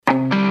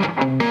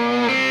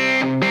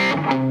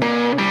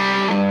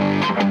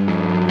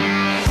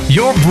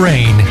Your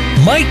brain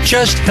might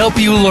just help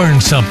you learn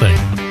something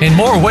in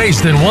more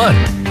ways than one.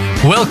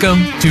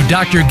 Welcome to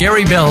Dr.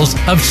 Gary Bell's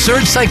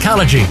Absurd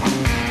Psychology.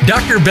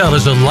 Dr. Bell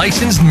is a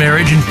licensed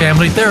marriage and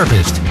family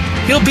therapist.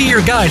 He'll be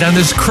your guide on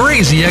this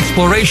crazy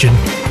exploration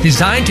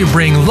designed to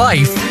bring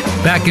life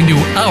back into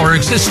our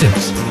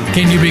existence.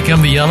 Can you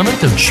become the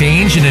element of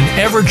change in an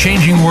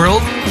ever-changing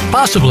world?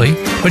 Possibly,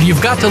 but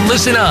you've got to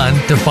listen on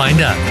to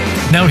find out.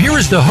 Now here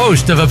is the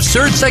host of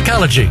Absurd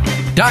Psychology,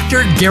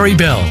 Dr. Gary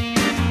Bell.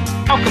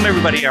 Welcome,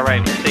 everybody. All right,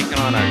 we're taking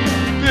on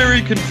a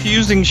very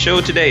confusing show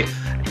today.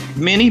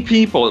 Many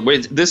people,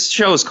 this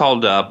show is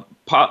called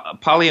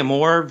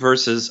Polyamor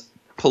versus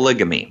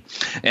Polygamy.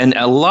 And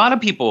a lot of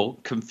people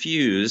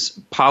confuse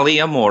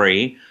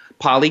polyamory,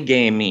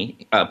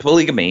 polygamy,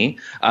 polygyny,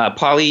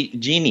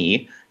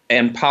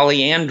 and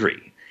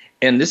polyandry.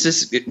 And this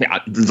is,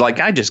 like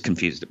I just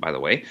confused it, by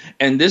the way.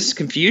 And this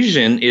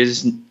confusion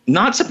is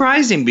not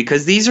surprising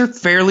because these are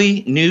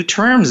fairly new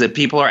terms that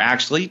people are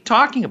actually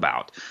talking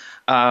about.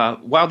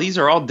 While these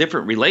are all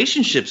different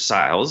relationship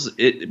styles,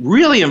 it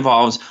really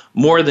involves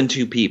more than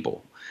two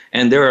people.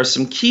 And there are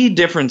some key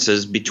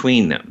differences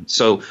between them.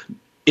 So,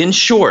 in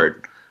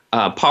short,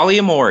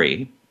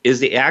 polyamory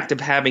is the act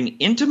of having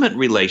intimate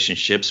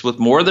relationships with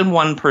more than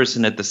one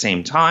person at the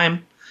same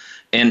time.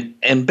 And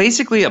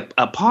basically, a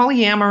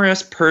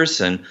polyamorous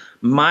person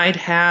might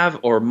have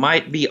or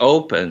might be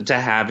open to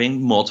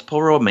having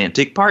multiple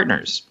romantic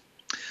partners.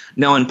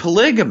 Now, in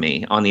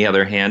polygamy, on the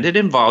other hand, it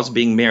involves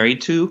being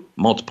married to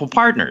multiple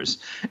partners.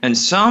 And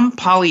some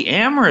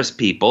polyamorous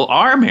people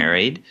are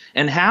married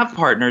and have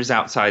partners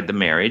outside the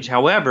marriage.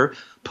 However,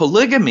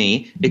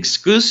 polygamy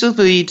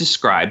exclusively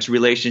describes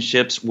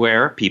relationships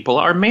where people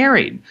are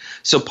married.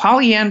 So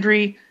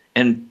polyandry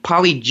and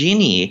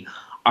polygyny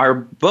are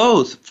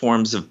both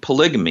forms of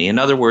polygamy. In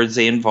other words,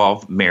 they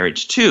involve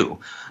marriage too.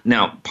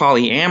 Now,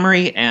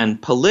 polyamory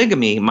and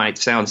polygamy might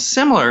sound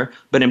similar,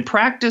 but in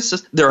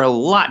practice, they're a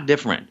lot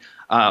different.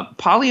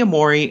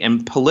 Polyamory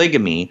and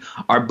polygamy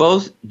are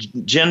both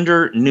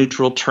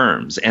gender-neutral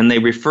terms, and they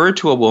refer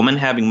to a woman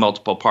having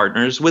multiple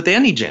partners with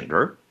any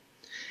gender,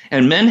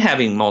 and men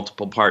having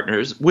multiple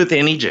partners with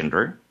any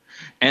gender,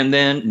 and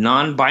then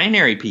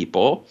non-binary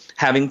people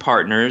having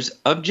partners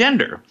of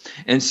gender.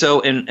 And so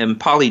in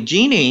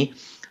polygyny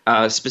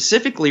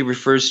specifically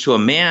refers to a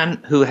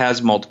man who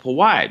has multiple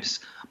wives.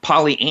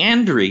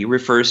 Polyandry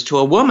refers to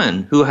a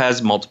woman who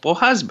has multiple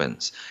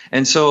husbands.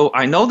 And so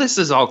I know this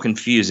is all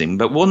confusing,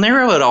 but we'll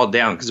narrow it all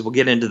down because we'll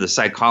get into the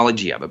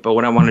psychology of it. But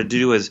what I want to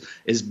do is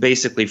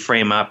basically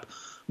frame up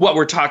what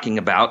we're talking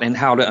about and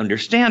how to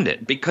understand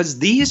it, because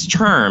these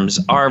terms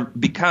are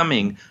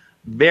becoming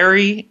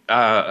very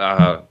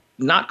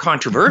not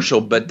controversial,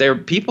 but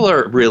people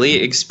are really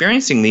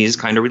experiencing these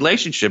kind of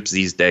relationships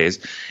these days.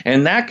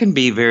 And that can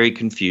be very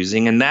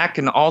confusing, and that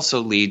can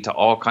also lead to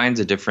all kinds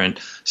of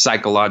different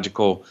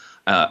psychological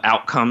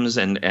outcomes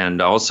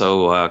and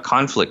also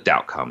conflict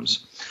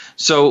outcomes.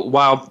 So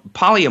while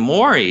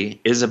polyamory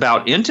is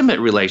about intimate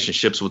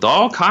relationships with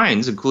all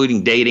kinds,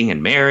 including dating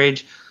and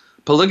marriage,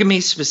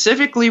 polygamy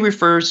specifically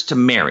refers to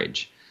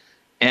marriage,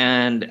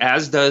 and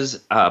as does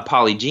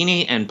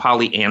polygyny and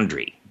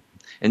polyandry.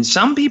 And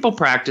some people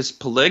practice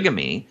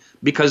polygamy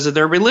because of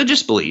their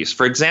religious beliefs.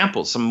 For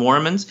example, some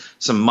Mormons,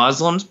 some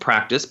Muslims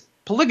practice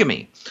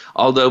polygamy,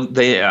 although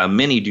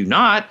many do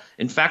not.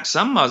 In fact,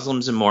 some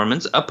Muslims and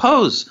Mormons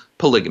oppose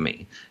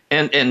polygamy.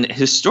 And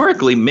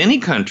historically, many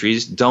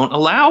countries don't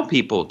allow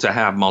people to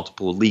have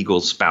multiple legal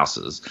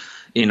spouses.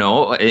 You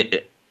know,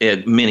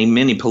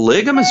 many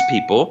polygamous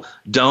people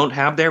don't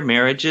have their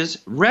marriages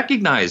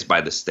recognized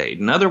by the state.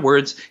 In other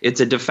words, it's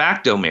a de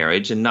facto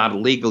marriage and not a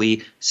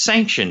legally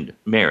sanctioned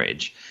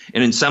marriage.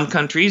 And in some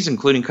countries,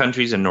 including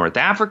countries in North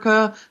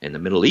Africa and the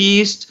Middle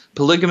East,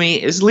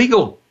 polygamy is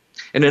legal.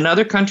 And in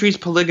other countries,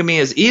 polygamy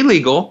is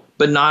illegal,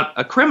 but not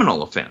a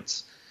criminal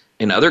offense.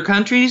 In other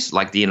countries,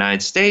 like the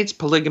United States,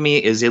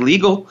 polygamy is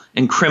illegal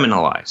and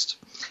criminalized.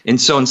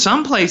 And so in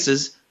some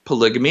places,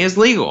 polygamy is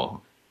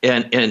legal.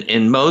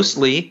 And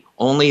mostly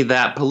only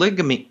that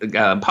polygyny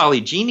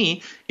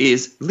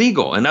is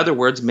legal. In other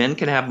words, men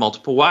can have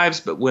multiple wives,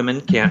 but women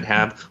can't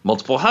have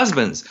multiple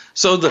husbands.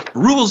 So the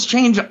rules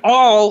change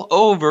all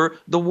over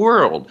the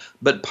world.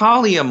 But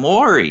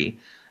polyamory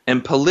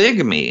and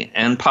polygamy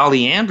and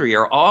polyandry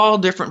are all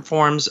different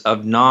forms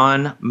of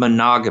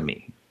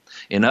non-monogamy.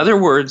 In other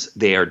words,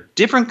 they are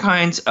different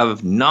kinds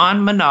of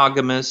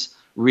non-monogamous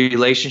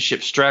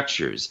relationship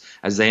structures,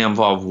 as they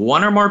involve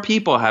one or more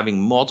people having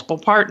multiple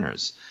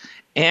partners.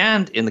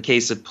 And in the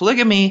case of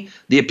polygamy,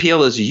 the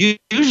appeal is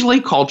usually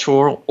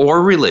cultural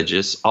or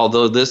religious,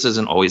 although this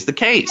isn't always the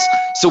case.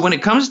 So when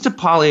it comes to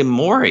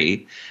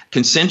polyamory,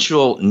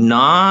 consensual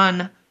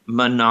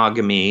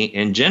non-monogamy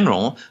in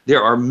general,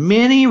 there are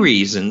many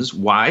reasons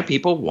why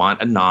people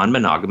want a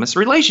non-monogamous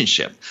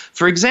relationship.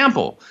 For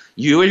example,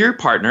 you and your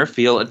partner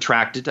feel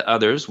attracted to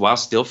others while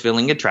still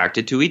feeling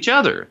attracted to each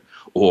other.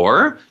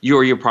 Or you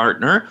or your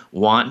partner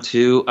want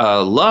to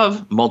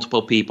love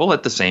multiple people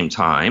at the same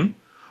time.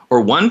 Or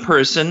one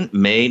person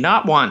may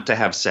not want to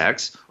have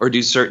sex or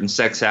do certain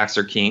sex acts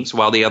or kinks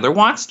while the other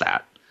wants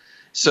that.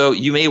 So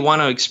you may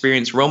want to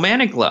experience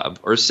romantic love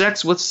or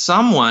sex with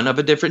someone of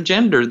a different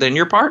gender than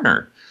your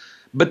partner.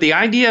 But the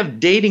idea of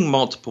dating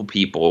multiple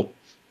people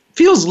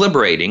feels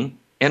liberating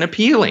and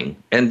appealing,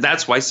 and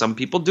that's why some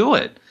people do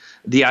it.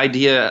 The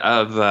idea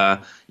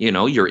of,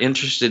 you're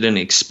interested in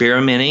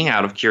experimenting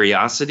out of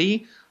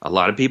curiosity, a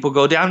lot of people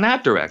go down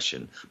that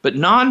direction. But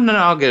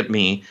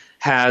non-monogamy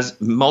has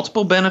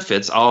multiple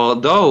benefits,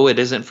 although it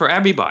isn't for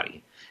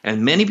everybody.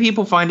 And many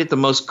people find it the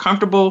most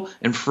comfortable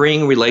and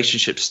freeing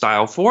relationship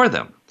style for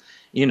them.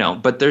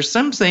 But there's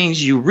some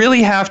things you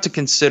really have to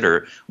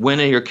consider when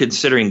you're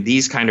considering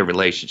these kind of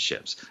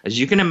relationships. As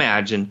you can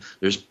imagine,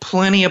 there's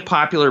plenty of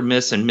popular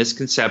myths and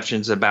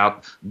misconceptions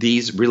about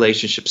these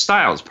relationship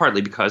styles,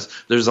 partly because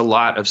there's a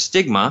lot of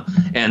stigma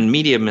and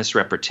media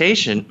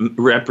representation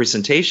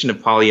of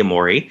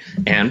polyamory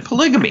and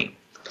polygamy.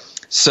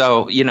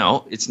 So,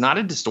 it's not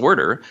a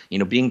disorder.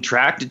 Being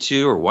attracted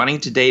to or wanting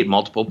to date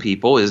multiple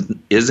people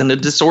isn't a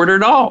disorder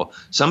at all.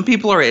 Some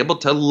people are able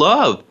to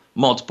love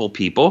multiple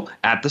people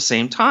at the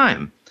same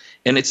time.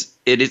 And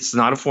it's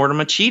not a form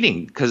of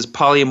cheating, because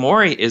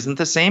polyamory isn't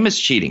the same as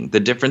cheating.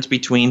 The difference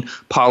between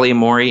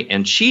polyamory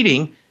and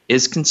cheating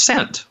is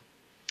consent.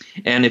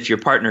 And if your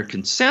partner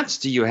consents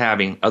to you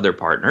having other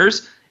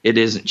partners, it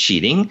isn't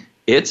cheating,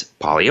 it's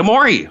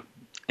polyamory.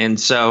 And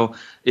so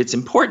it's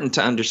important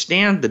to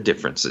understand the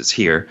differences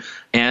here.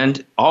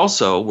 And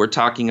also, we're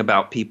talking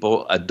about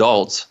people,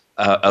 adults,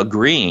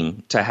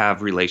 agreeing to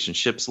have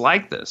relationships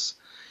like this.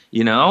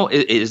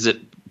 Is it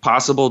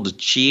possible to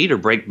cheat or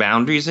break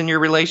boundaries in your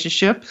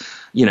relationship?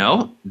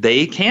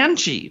 They can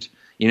cheat.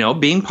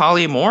 Being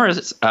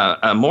polyamorous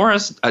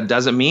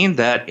doesn't mean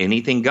that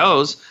anything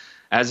goes.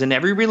 As in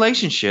every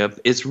relationship,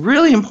 it's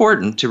really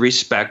important to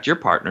respect your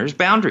partner's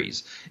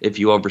boundaries. If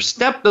you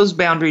overstep those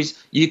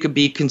boundaries, you could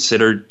be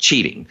considered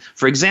cheating.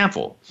 For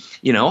example,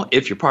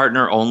 if your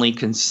partner only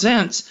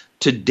consents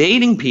to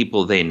dating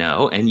people they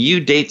know and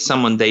you date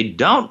someone they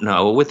don't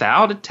know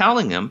without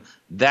telling them,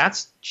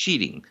 that's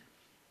cheating.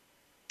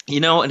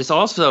 And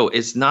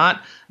it's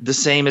not the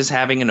same as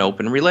having an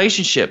open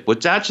relationship,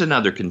 which that's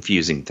another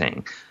confusing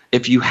thing.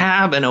 If you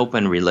have an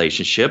open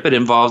relationship, it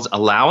involves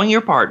allowing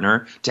your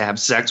partner to have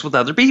sex with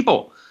other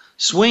people.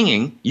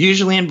 Swinging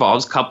usually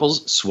involves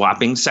couples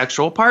swapping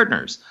sexual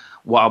partners.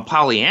 While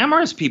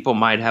polyamorous people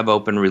might have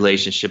open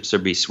relationships or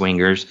be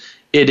swingers,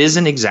 it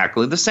isn't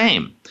exactly the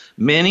same.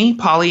 Many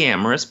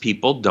polyamorous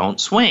people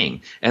don't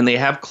swing, and they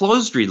have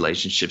closed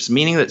relationships,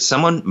 meaning that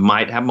someone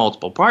might have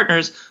multiple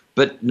partners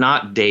but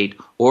not date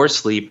or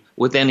sleep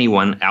with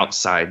anyone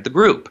outside the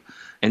group.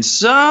 And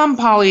some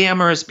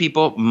polyamorous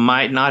people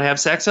might not have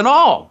sex at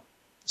all.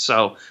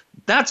 So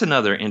that's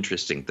another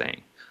interesting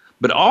thing.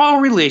 But all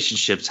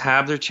relationships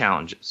have their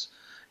challenges,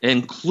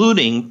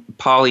 including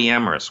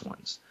polyamorous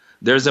ones.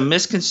 There's a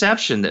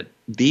misconception that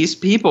these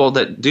people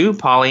that do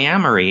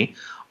polyamory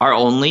are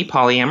only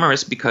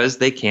polyamorous because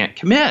they can't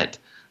commit.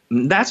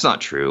 That's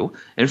not true.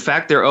 In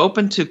fact, they're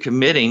open to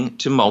committing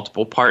to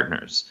multiple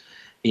partners.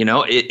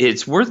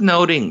 It's worth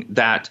noting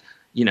that,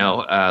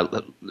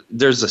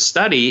 there's a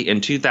study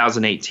in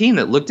 2018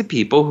 that looked at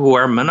people who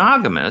are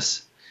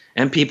monogamous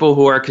and people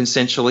who are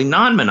consensually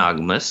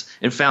non-monogamous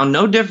and found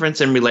no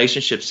difference in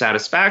relationship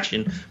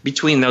satisfaction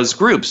between those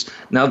groups.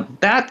 Now,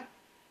 that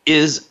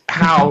is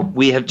how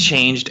we have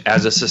changed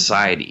as a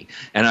society.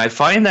 And I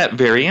find that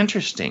very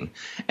interesting.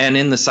 And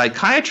in the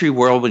psychiatry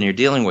world, when you're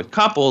dealing with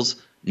couples,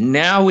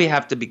 now we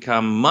have to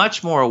become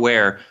much more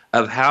aware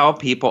of how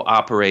people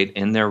operate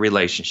in their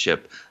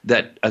relationship,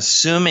 that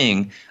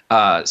assuming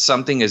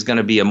something is going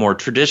to be a more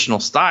traditional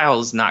style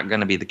is not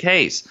going to be the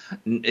case.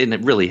 And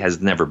it really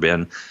has never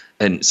been.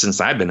 And since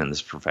I've been in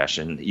this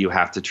profession, you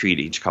have to treat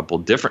each couple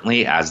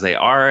differently as they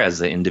are, as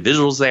the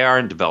individuals they are,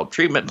 and develop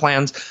treatment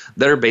plans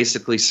that are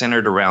basically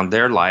centered around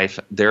their life,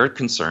 their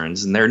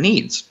concerns, and their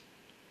needs.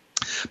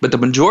 But the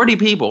majority of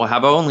people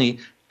have only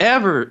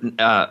ever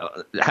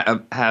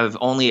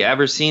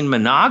seen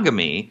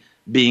monogamy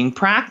being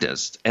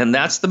practiced, and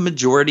that's the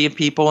majority of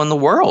people in the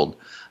world,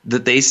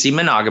 that they see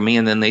monogamy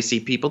and then they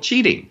see people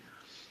cheating.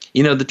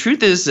 The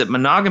truth is that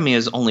monogamy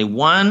is only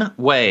one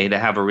way to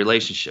have a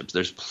relationship.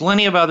 There's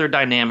plenty of other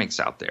dynamics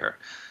out there.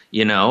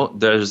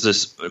 There's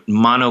this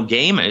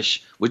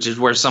monogamish, which is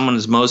where someone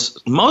is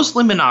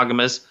mostly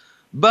monogamous,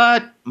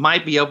 but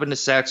might be open to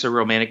sex or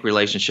romantic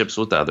relationships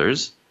with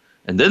others.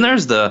 And then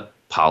there's the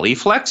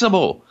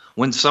polyflexible,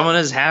 when someone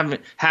is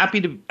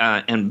happy to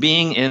and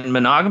being in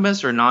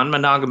monogamous or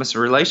non-monogamous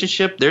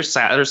relationship, they're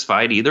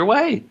satisfied either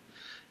way.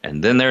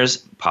 And then there's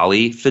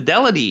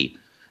polyfidelity.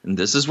 And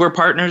this is where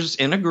partners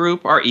in a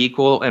group are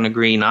equal and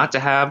agree not to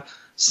have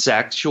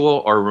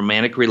sexual or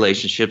romantic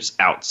relationships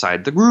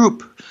outside the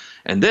group.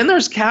 And then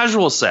there's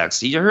casual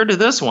sex. You heard of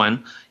this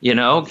one,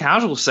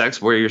 casual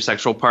sex, where your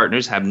sexual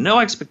partners have no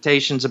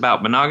expectations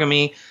about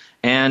monogamy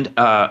and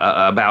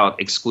about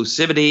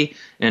exclusivity.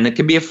 And it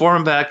can be a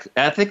form of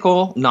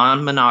ethical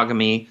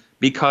non-monogamy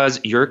because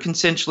you're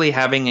consensually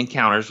having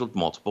encounters with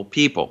multiple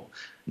people.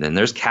 And then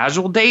there's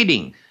casual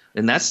dating,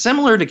 and that's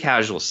similar to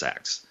casual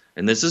sex.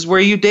 And this is where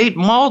you date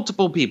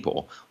multiple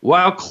people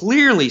while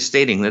clearly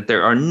stating that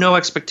there are no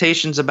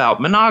expectations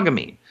about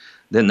monogamy.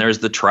 Then there's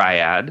the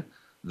triad,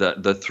 the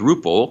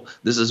thruple.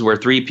 This is where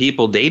 3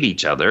 people date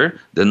each other.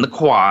 Then the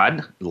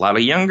quad. A lot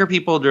of younger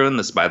people are doing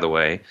this, by the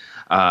way.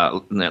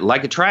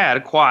 Like a triad,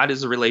 a quad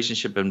is a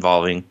relationship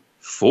involving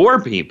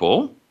 4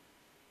 people.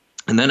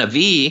 And then a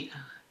V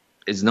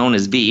is known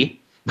as B.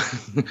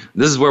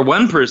 This is where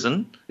one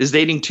person is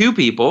dating 2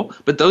 people,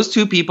 but those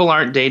 2 people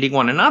aren't dating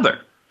one another.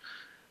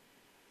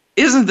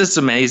 Isn't this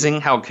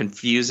amazing how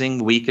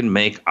confusing we can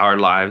make our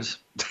lives?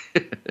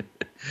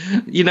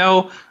 You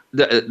know,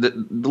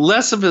 the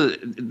less of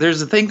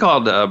there's a thing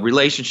called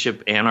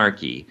relationship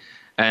anarchy.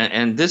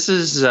 And this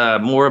is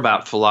more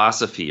about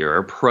philosophy or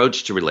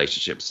approach to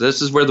relationships.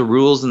 This is where the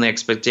rules and the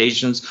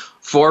expectations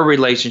for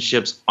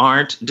relationships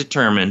aren't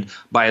determined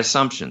by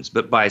assumptions,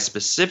 but by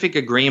specific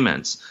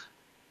agreements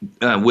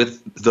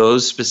with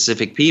those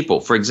specific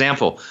people. For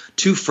example,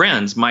 2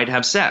 friends might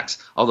have sex.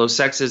 Although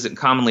sex isn't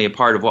commonly a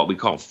part of what we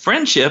call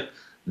friendship,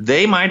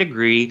 they might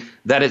agree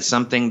that it's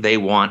something they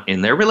want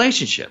in their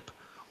relationship.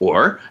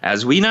 Or,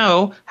 as we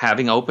know,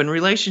 having open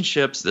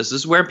relationships, this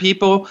is where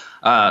people,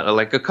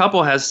 like a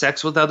couple has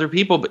sex with other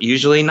people, but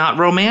usually not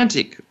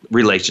romantic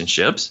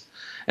relationships.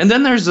 And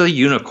then there's the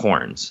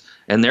unicorns,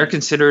 and they're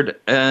considered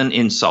an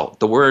insult.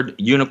 The word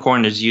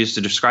unicorn is used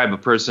to describe a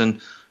person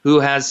who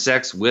has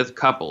sex with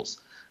couples.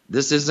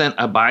 This isn't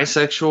a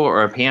bisexual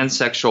or a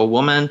pansexual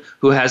woman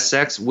who has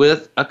sex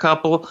with a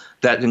couple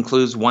that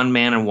includes 1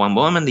 man and 1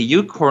 woman. The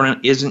unicorn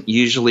isn't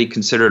usually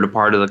considered a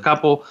part of the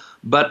couple,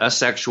 but a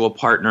sexual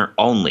partner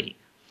only.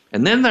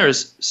 And then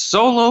there's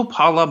solo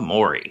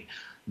polyamory.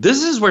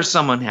 This is where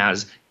someone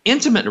has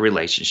intimate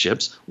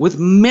relationships with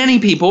many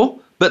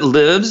people, but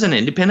lives an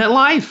independent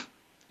life.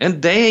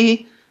 And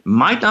they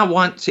might not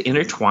want to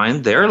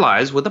intertwine their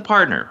lives with a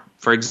partner.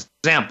 For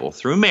example,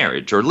 through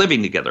marriage or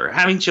living together,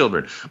 having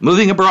children,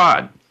 moving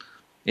abroad.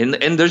 And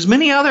there's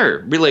many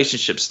other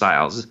relationship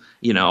styles,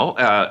 you know,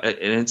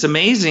 and it's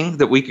amazing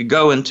that we could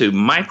go into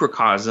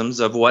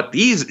microcosms of what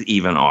these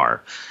even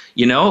are.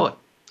 You know,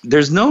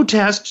 there's no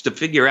test to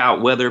figure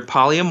out whether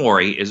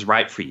polyamory is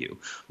right for you,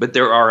 but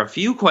there are a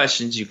few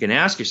questions you can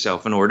ask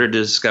yourself in order to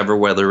discover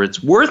whether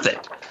it's worth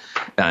it.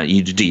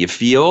 Do you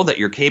feel that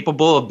you're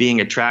capable of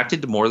being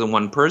attracted to more than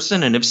one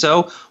person? And if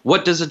so,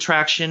 what does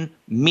attraction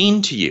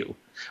mean to you?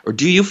 Or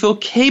do you feel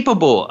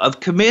capable of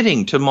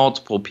committing to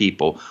multiple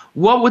people?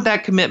 What would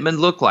that commitment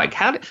look like?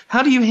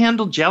 How do you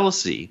handle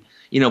jealousy?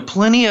 You know,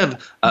 plenty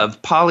of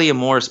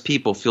polyamorous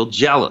people feel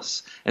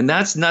jealous, and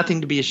that's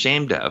nothing to be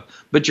ashamed of.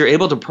 But you're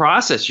able to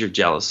process your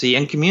jealousy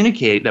and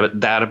communicate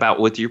that about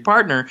with your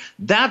partner.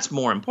 That's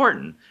more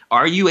important.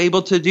 Are you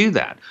able to do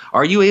that?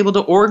 Are you able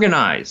to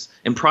organize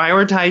and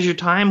prioritize your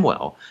time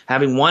well?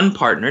 Having one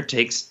partner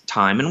takes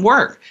time and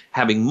work.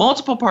 Having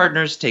multiple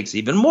partners takes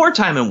even more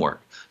time and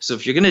work. So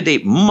if you're going to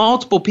date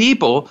multiple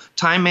people,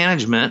 time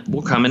management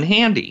will come in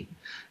handy.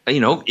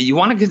 You know, you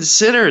want to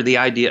consider the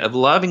idea of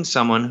loving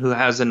someone who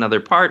has another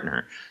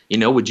partner. You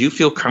know, would you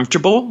feel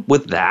comfortable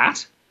with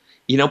that?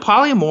 You know,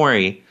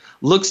 polyamory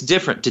looks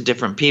different to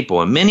different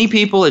people, and many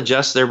people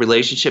adjust their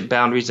relationship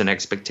boundaries and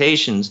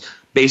expectations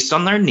based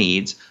on their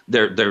needs,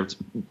 their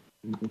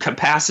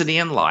capacity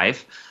in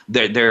life,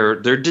 their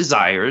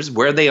desires,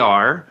 where they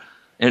are,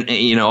 and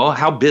you know,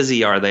 how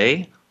busy are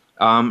they?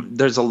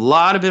 There's a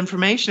lot of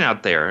information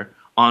out there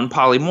on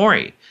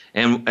polyamory.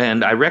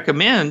 And I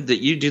recommend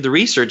that you do the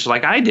research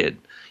like I did.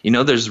 You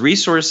know, there's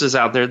resources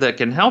out there that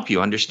can help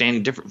you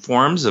understanding different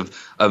forms of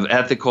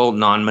ethical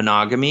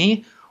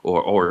non-monogamy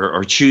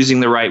or choosing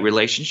the right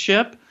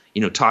relationship,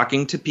 you know,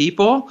 talking to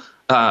people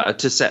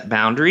to set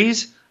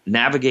boundaries,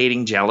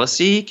 navigating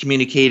jealousy,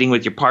 communicating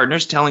with your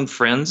partners, telling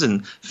friends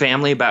and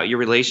family about your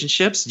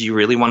relationships. Do you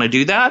really want to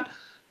do that?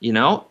 You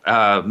know,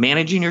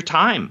 managing your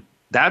time.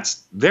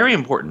 That's very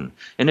important.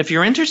 And if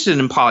you're interested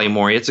in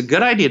polyamory, it's a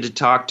good idea to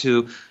talk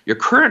to your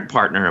current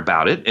partner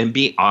about it and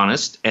be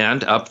honest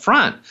and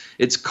upfront.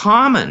 It's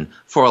common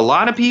for a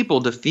lot of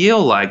people to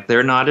feel like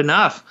they're not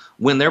enough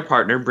when their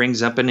partner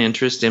brings up an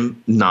interest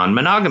in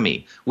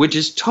non-monogamy, which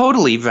is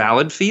totally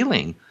valid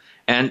feeling.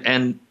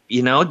 And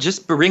you know,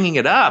 just bringing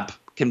it up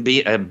can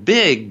be a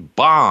big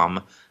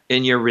bomb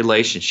in your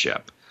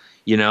relationship.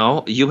 You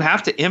know, you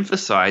have to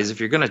emphasize, if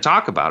you're going to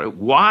talk about it,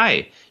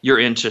 why you're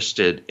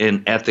interested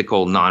in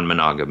ethical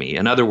non-monogamy.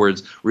 In other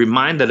words,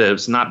 remind that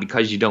it's not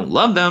because you don't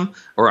love them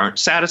or aren't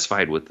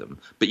satisfied with them,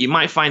 but you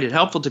might find it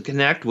helpful to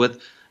connect with,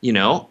 you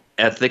know,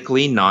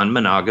 ethically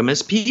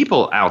non-monogamous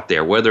people out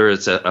there, whether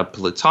it's a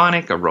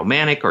platonic, a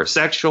romantic, or a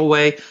sexual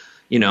way.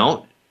 You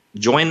know,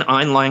 join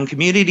online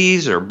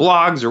communities or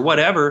blogs or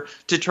whatever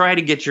to try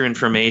to get your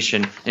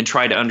information and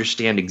try to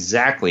understand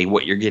exactly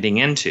what you're getting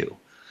into.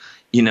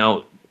 You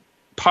know,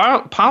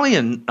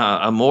 polyamory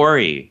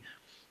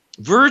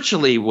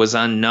virtually was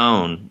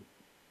unknown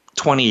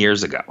 20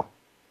 years ago,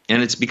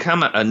 and it's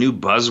become a new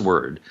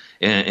buzzword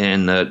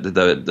in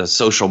the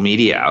social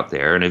media out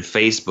there and in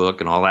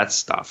Facebook and all that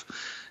stuff.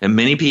 And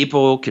many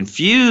people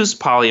confuse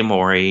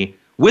polyamory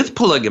with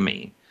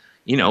polygamy.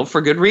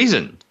 for good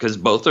reason, because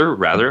both are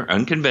rather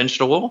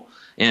unconventional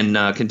in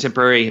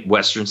contemporary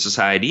Western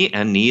society,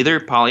 and neither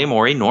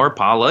polyamory nor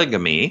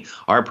polygamy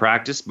are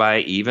practiced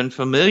by even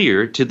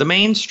familiar to the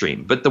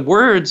mainstream. But the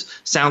words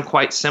sound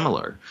quite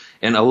similar,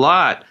 and a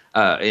lot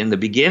in the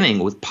beginning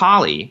with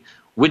poly,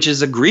 which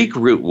is a Greek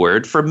root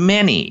word for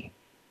many.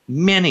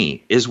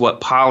 Many is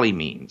what poly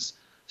means.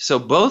 So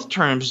both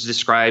terms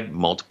describe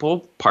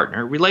multiple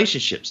partner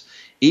relationships.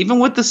 Even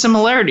with the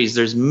similarities,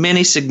 there's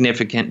many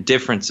significant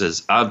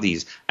differences of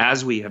these,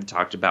 as we have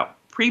talked about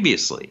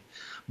previously.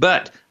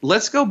 But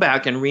let's go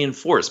back and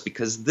reinforce,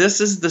 because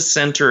this is the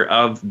center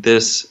of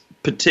this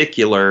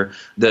particular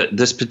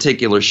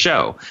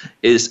show.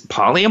 Is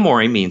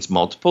polyamory means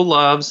multiple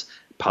loves.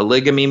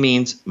 Polygamy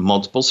means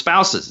multiple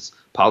spouses.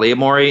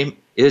 Polyamory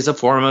is a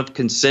form of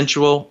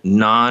consensual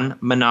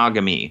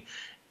non-monogamy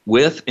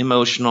with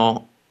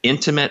emotional,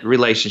 intimate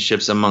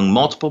relationships among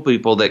multiple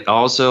people that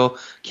also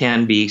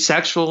can be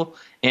sexual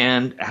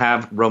and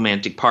have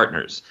romantic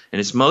partners. In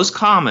its most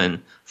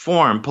common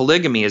form,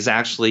 polygamy is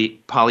actually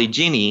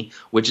polygyny,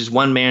 which is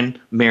one man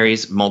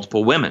marries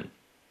multiple women.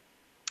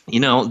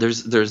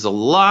 There's a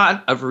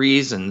lot of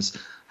reasons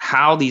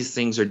how these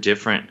things are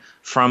different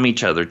from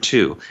each other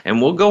too.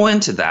 And we'll go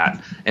into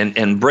that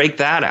and break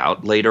that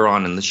out later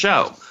on in the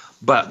show.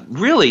 But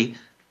really,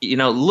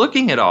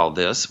 looking at all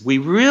this, we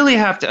really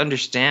have to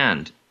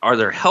understand, are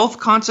there health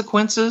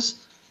consequences,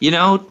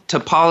 to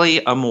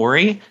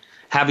polyamory?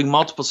 Having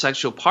multiple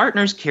sexual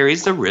partners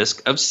carries the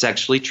risk of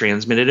sexually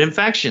transmitted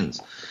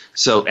infections.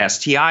 So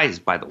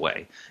STIs, by the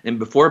way. And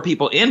before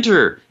people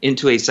enter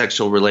into a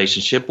sexual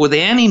relationship with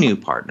any new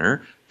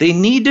partner, they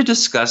need to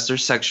discuss their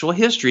sexual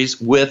histories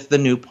with the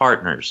new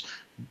partners.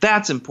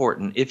 That's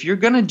important. If you're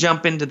going to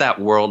jump into that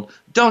world,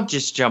 don't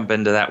just jump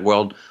into that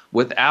world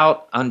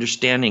without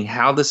understanding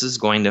how this is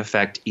going to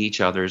affect each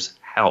other's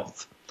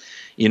health.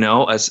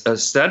 A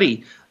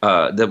study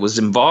that was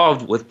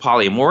involved with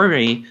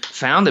polyamory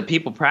found that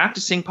people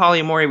practicing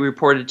polyamory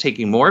reported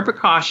taking more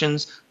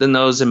precautions than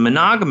those in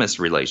monogamous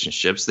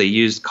relationships. They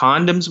used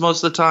condoms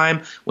most of the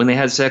time when they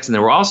had sex, and they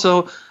were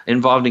also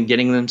involved in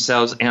getting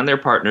themselves and their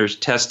partners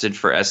tested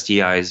for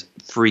STIs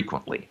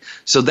frequently.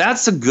 So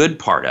that's the good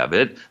part of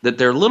it, that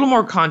they're a little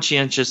more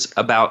conscientious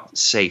about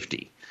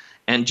safety.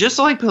 And just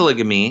like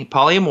polygamy,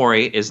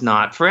 polyamory is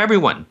not for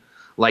everyone.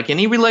 Like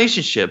any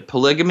relationship,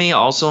 polygamy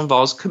also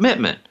involves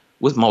commitment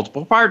with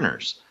multiple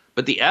partners.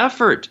 But the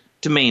effort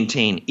to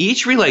maintain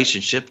each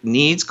relationship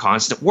needs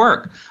constant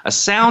work, a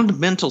sound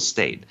mental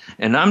state.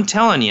 And I'm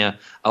telling you,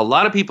 a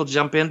lot of people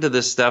jump into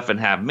this stuff and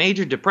have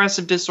major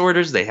depressive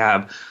disorders. They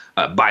have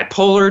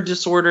bipolar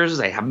disorders.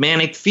 They have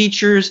manic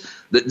features.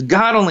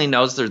 God only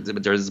knows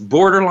there's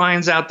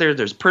borderlines out there.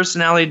 There's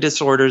personality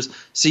disorders.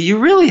 So you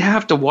really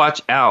have to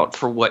watch out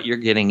for what you're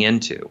getting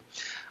into.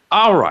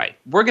 All right,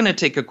 we're going to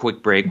take a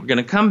quick break. We're going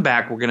to come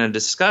back. We're going to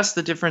discuss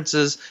the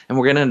differences, and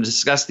we're going to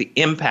discuss the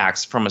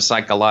impacts from a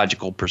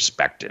psychological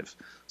perspective.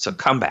 So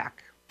come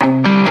back.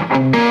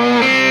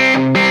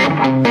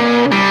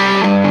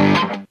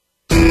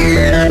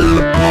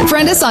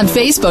 Friend us on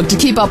Facebook to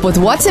keep up with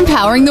what's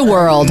empowering the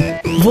world.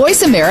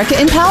 Voice America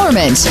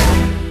Empowerment.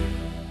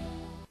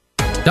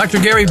 Dr.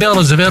 Gary Bell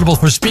is available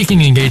for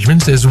speaking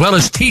engagements as well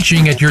as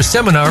teaching at your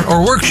seminar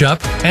or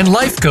workshop and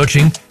life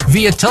coaching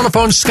via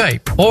telephone,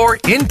 Skype, or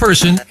in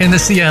person in the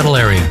Seattle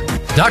area.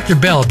 Dr.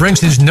 Bell brings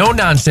his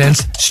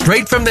no-nonsense,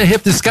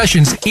 straight-from-the-hip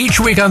discussions each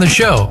week on the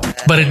show,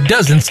 but it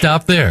doesn't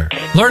stop there.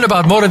 Learn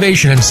about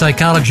motivation and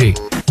psychology,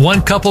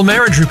 one-couple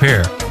marriage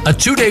repair, a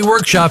 2-day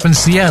workshop in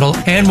Seattle,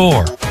 and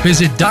more.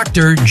 Visit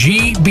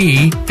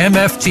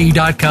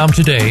drgbmft.com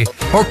today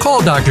or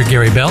call Dr.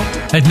 Gary Bell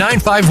at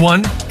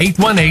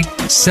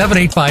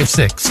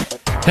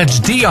 951-818-7856. That's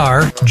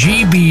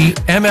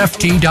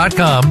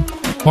drgbmft.com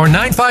or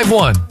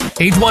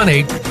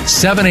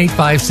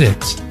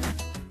 951-818-7856.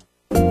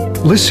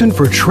 Listen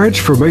for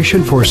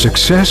Transformation for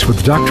Success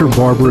with Dr.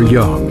 Barbara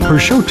Young. Her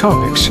show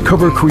topics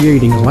cover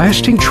creating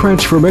lasting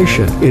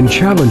transformation in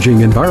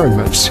challenging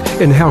environments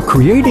and how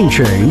creating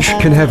change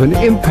can have an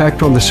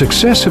impact on the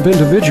success of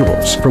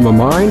individuals from a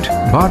mind,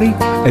 body,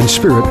 and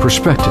spirit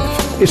perspective.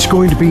 It's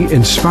going to be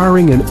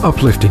inspiring and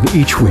uplifting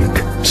each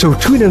week. So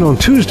tune in on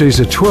Tuesdays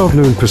at 12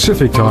 noon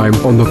Pacific Time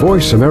on the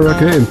Voice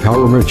America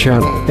Empowerment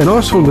Channel, and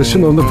also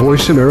listen on the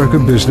Voice America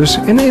Business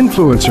and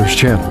Influencers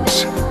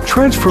channels.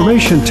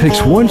 Transformation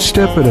takes one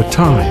step at a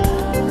time.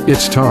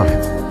 It's time.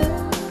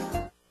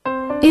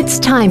 It's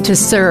time to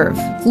serve,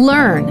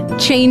 learn,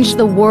 change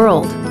the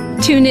world.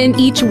 Tune in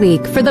each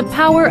week for the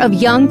power of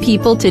young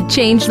people to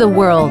change the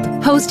world.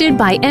 Hosted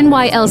by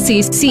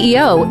NYLC's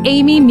CEO,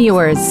 Amy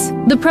Mewers.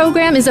 The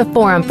program is a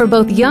forum for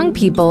both young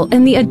people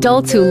and the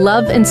adults who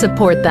love and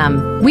support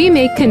them. We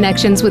make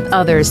connections with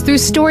others through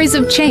stories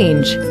of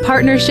change,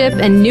 partnership,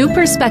 and new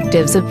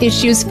perspectives of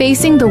issues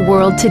facing the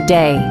world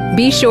today.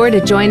 Be sure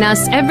to join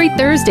us every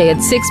Thursday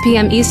at 6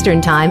 p.m. Eastern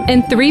Time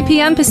and 3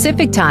 p.m.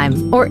 Pacific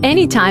Time, or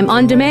anytime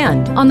on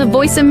demand on the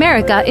Voice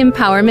America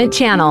Empowerment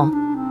Channel.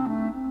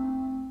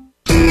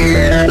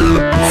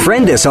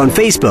 Friend us on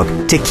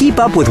Facebook to keep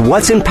up with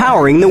what's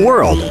empowering the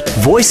world.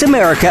 Voice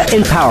America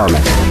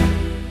Empowerment.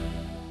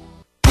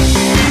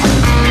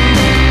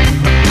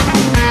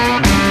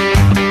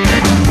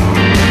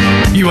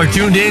 You are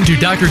tuned in to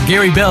Dr.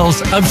 Gary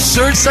Bell's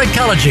Absurd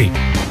Psychology.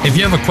 If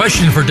you have a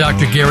question for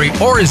Dr. Gary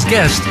or his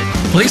guest,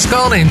 please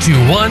call in to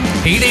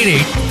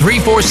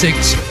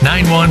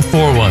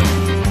 1-888-346-9141.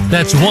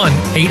 That's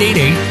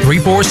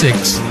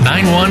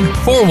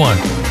 1-888-346-9141.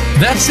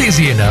 That's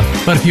easy enough,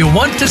 but if you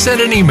want to send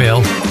an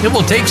email, it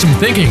will take some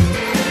thinking.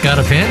 Got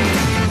a pen?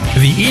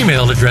 The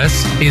email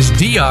address is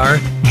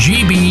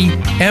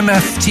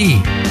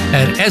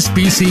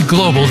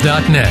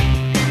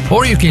drgbmft@sbcglobal.net.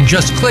 Or you can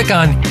just click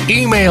on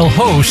Email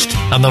Host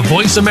on the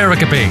Voice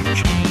America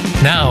page.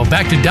 Now,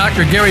 back to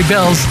Dr. Gary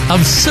Bell's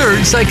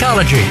Absurd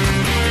Psychology.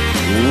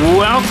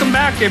 Welcome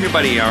back,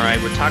 everybody. All right,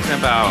 we're talking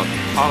about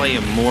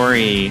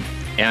polyamory,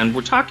 and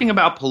we're talking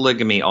about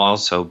polygamy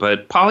also,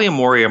 but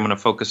polyamory I'm going to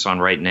focus on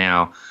right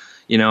now.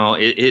 You know,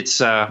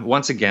 it's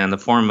once again, the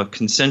form of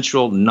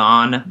consensual,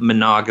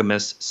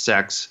 non-monogamous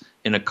sex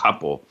in a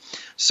couple.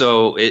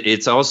 So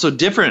it's also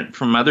different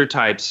from other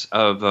types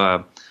of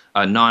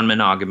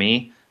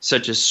non-monogamy,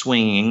 such as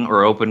swinging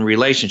or open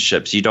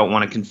relationships. You don't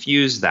want to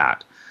confuse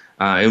that,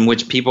 in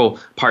which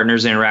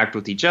partners interact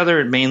with each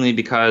other mainly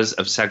because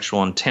of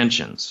sexual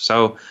intentions.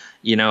 So,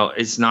 you know,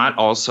 it's not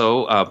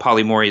also,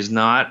 polyamory is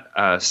not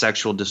a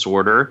sexual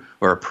disorder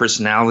or a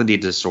personality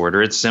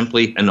disorder. It's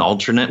simply an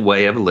alternate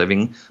way of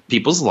living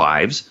people's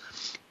lives.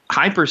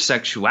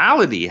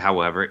 Hypersexuality,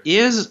 however,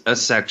 is a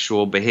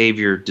sexual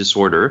behavior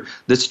disorder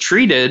that's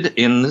treated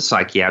in the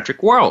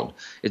psychiatric world.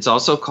 It's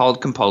also called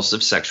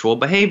compulsive sexual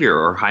behavior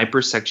or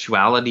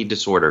hypersexuality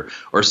disorder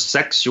or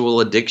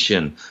sexual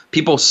addiction.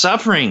 People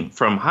suffering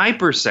from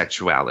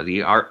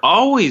hypersexuality are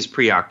always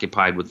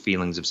preoccupied with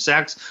feelings of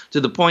sex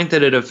to the point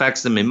that it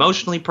affects them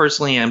emotionally,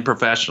 personally, and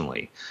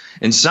professionally.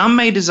 And some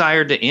may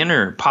desire to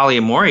enter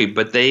polyamory,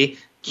 but they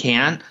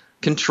can't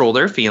control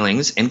their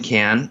feelings and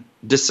can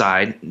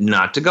decide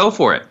not to go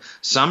for it.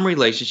 Some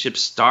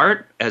relationships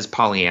start as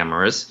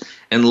polyamorous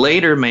and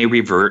later may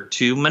revert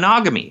to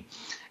monogamy.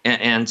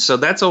 And so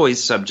that's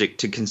always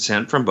subject to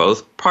consent from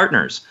both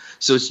partners.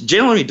 So it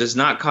generally does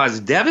not cause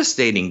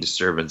devastating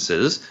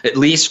disturbances, at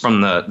least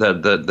from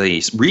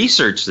the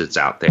research that's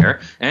out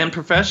there, and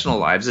professional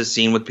lives as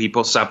seen with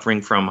people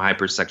suffering from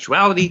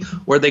hypersexuality,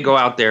 where they go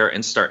out there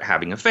and start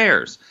having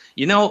affairs.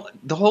 You know,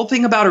 the whole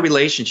thing about a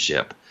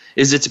relationship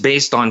is it's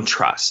based on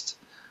trust.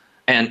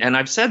 And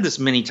I've said this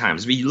many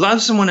times, you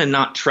love someone and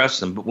not trust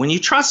them. But when you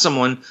trust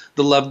someone,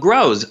 the love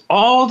grows.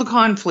 All the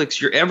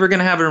conflicts you're ever going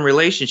to have in a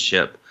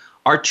relationship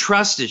are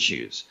trust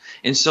issues.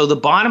 And so the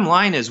bottom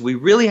line is we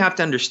really have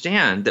to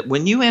understand that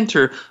when you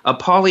enter a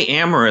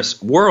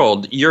polyamorous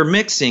world, you're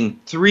mixing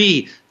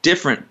three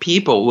different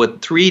people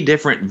with three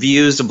different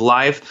views of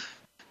life,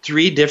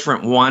 three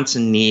different wants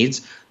and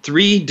needs,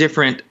 three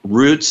different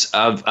roots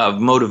of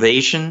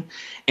motivation.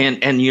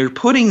 And you're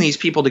putting these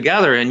people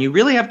together, and you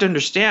really have to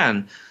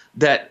understand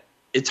that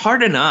it's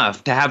hard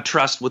enough to have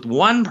trust with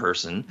one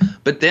person,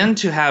 but then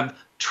to have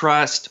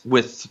trust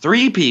with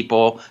three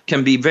people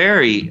can be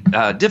very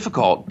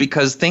difficult,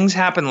 because things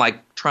happen like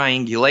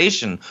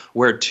triangulation,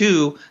 where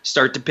two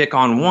start to pick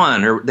on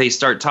one, or they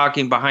start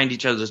talking behind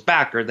each other's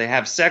back, or they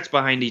have sex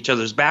behind each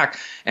other's back,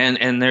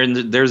 and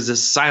there's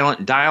this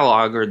silent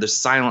dialogue or this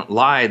silent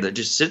lie that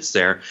just sits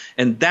there,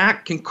 and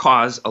that can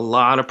cause a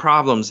lot of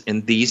problems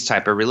in these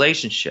type of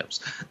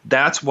relationships.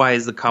 That's why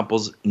the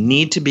couples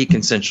need to be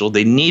consensual.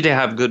 They need to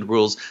have good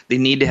rules. They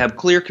need to have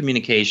clear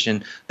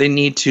communication. They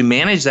need to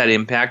manage that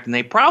impact, and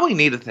they probably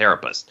need a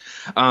therapist.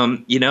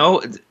 You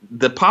know,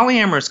 the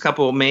polyamorous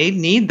couple may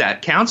need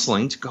that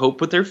counseling to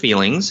cope with their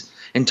feelings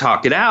and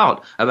talk it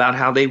out about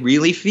how they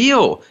really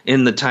feel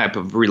in the type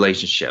of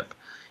relationship.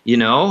 You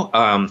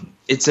know,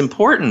 it's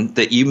important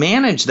that you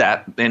manage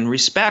that and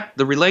respect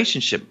the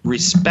relationship,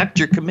 respect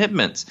your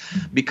commitments,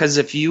 because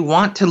if you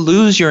want to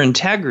lose your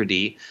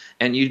integrity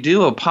and you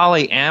do a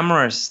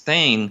polyamorous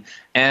thing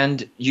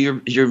and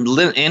you're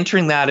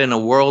entering that in a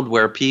world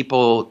where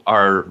people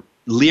are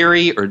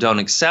leery or don't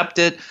accept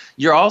it,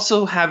 you're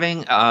also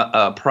having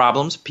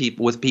problems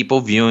with people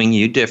viewing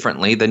you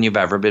differently than you've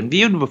ever been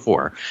viewed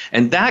before.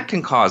 And that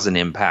can cause an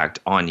impact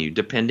on you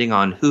depending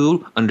on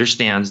who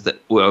understands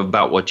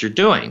about what you're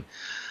doing.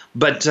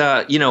 But,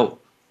 you know,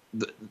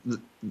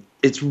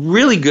 it's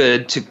really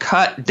good to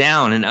cut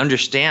down and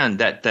understand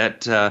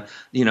that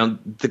you know,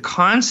 the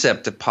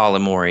concept of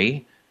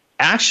polyamory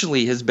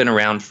actually has been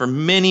around for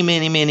many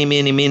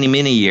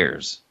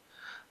years.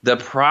 The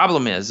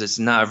problem is it's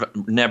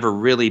never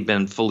really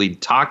been fully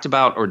talked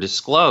about or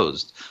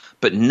disclosed.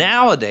 But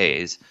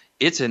nowadays,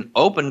 it's an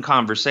open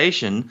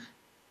conversation.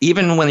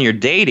 Even when you're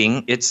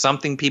dating, it's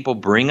something people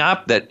bring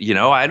up that, you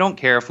know, I don't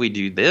care if we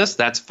do this,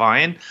 that's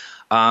fine.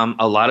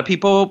 A lot of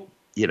people,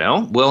 you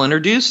know, will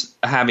introduce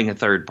having a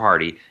third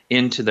party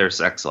into their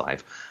sex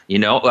life. You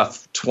know,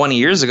 20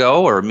 years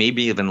ago, or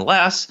maybe even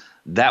less,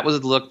 that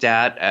was looked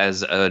at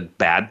as a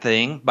bad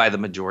thing by the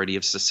majority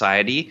of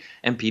society,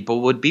 and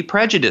people would be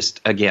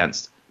prejudiced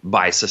against.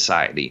 by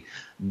society.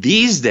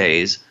 These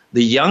days,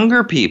 the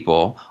younger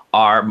people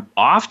are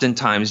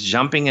oftentimes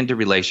jumping into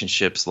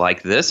relationships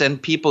like this,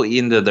 and people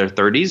into their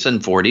 30s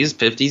and 40s,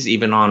 50s,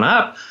 even on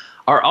up,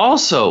 are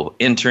also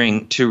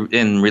entering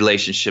in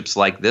relationships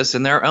like this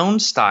in their own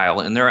style,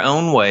 in their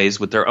own ways,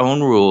 with their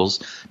own rules,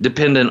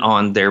 dependent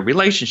on their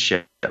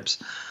relationships.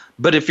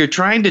 But if you're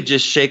trying to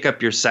just shake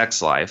up your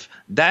sex life,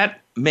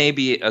 that may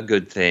be a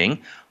good thing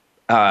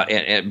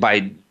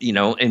by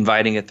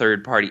inviting a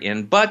third party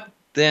in. But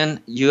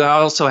then you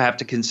also have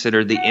to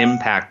consider the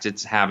impact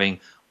it's having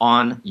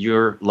on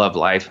your love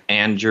life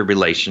and your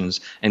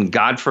relations. And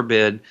God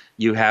forbid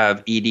you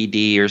have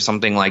EDD or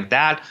something like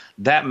that.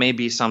 That may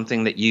be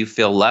something that you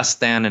feel less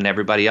than and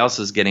everybody else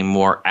is getting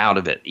more out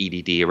of it.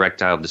 EDD,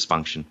 erectile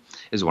dysfunction,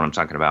 is what I'm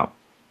talking about.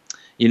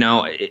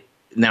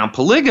 Now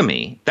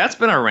polygamy, that's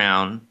been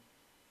around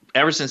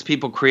ever since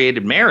people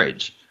created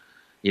marriage.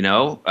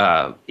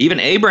 Even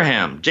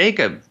Abraham,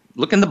 Jacob,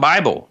 look in the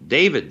Bible,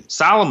 David,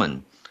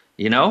 Solomon,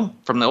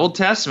 from the Old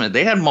Testament,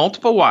 they had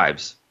multiple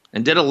wives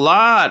and did a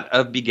lot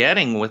of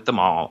begetting with them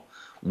all.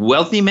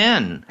 Wealthy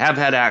men have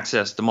had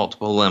access to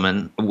multiple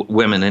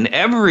women in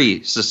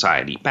every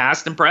society,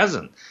 past and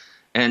present.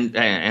 And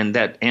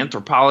that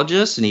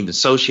anthropologists and even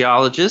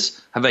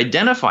sociologists have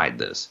identified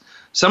this.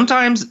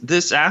 Sometimes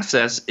this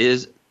access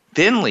is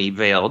thinly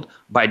veiled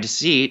by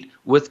deceit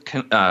with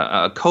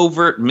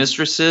covert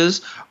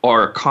mistresses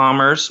or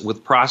commerce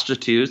with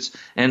prostitutes,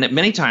 and that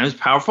many times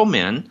powerful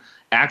men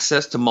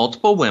access to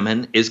multiple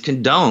women is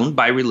condoned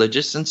by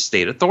religious and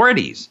state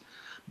authorities.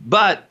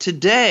 But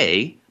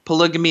today,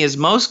 polygamy is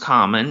most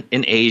common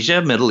in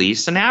Asia, Middle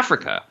East, and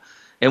Africa,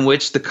 in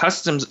which the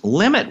customs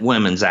limit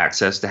women's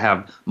access to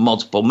have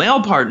multiple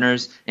male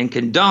partners and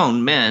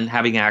condone men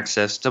having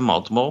access to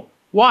multiple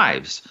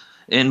wives.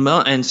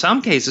 In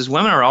some cases,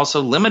 women are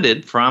also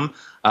limited from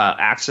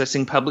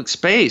accessing public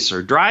space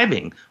or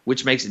driving,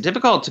 which makes it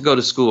difficult to go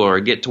to school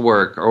or get to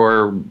work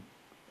or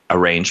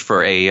arrange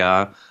for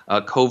a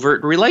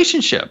covert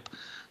relationship.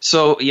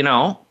 So,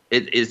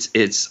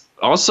 it's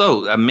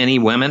also many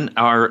women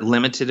are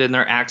limited in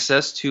their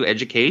access to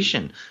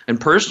education and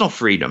personal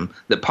freedom.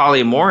 That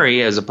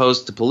polyamory, as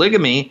opposed to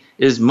polygamy,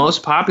 is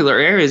most popular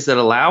areas that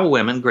allow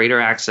women greater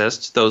access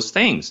to those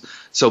things.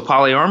 So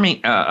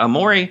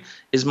polyamory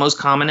is most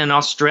common in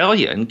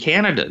Australia and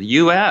Canada, the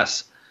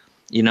U.S.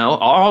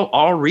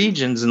 All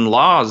regions and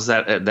laws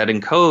that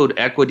encode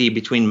equity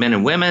between men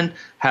and women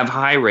have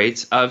high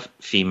rates of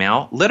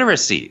female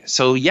literacy.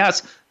 So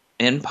yes,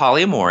 in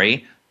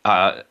polyamory,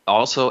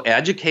 also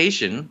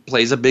education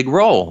plays a big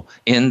role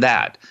in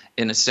that,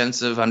 in a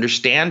sense of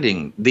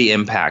understanding the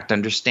impact,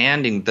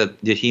 understanding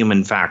the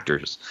human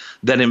factors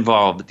that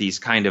involve these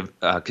kind of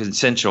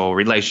consensual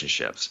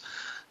relationships.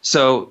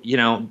 So,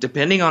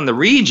 depending on the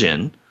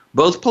region,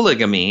 both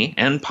polygamy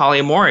and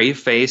polyamory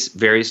face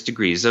various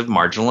degrees of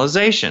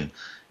marginalization.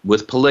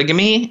 With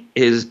polygamy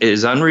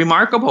is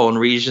unremarkable in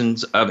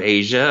regions of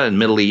Asia and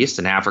Middle East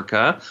and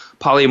Africa.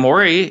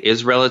 Polyamory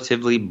is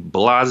relatively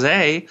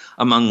blasé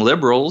among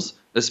liberals,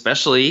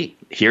 especially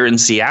here in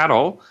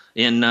Seattle,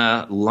 in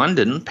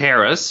London,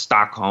 Paris,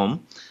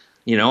 Stockholm.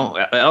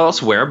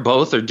 Elsewhere,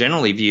 both are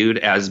generally viewed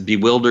as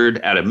bewildered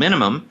at a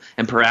minimum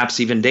and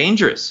perhaps even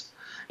dangerous.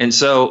 And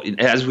so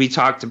as we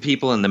talk to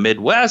people in the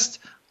Midwest,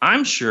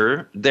 I'm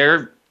sure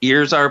their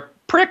ears are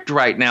pricked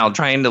right now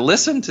trying to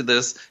listen to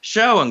this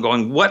show and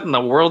going, what in the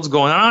world's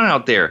going on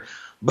out there?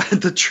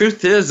 But the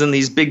truth is, in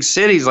these big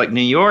cities like New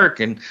York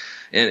and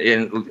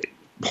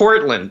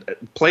Portland,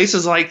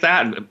 places like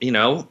that,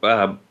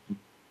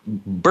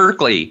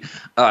 Berkeley,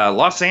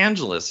 Los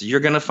Angeles,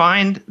 you're going to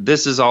find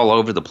this is all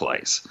over the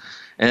place.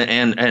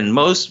 And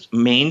most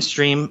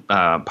mainstream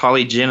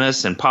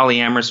polygynous and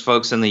polyamorous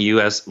folks in the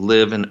U.S.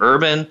 live in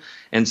urban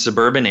and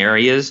suburban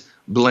areas,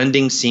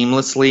 blending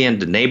seamlessly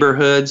into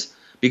neighborhoods.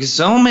 Because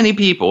so many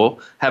people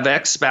have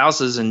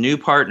ex-spouses and new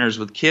partners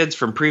with kids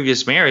from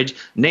previous marriage,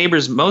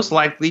 neighbors most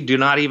likely do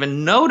not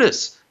even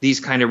notice these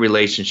kind of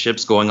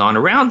relationships going on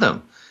around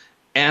them.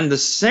 And the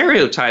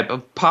stereotype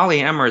of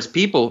polyamorous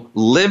people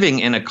living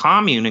in a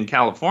commune in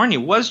California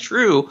was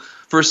true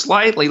for a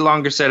slightly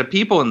longer set of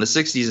people in the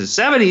 60s and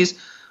 70s,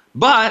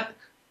 but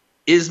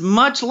is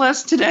much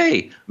less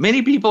today.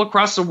 Many people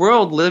across the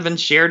world live in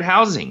shared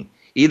housing,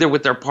 either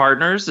with their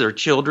partners, their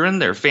children,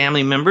 their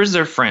family members,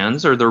 their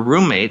friends, or their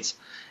roommates.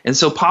 And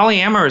so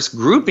polyamorous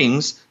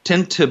groupings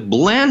tend to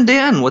blend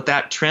in with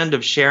that trend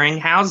of sharing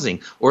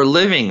housing or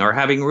living or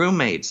having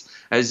roommates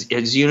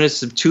as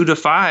units of 2 to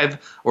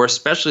 5, or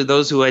especially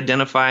those who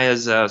identify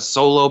as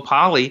solo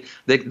poly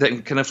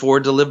that can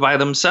afford to live by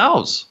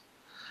themselves.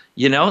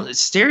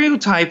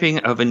 Stereotyping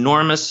of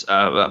enormous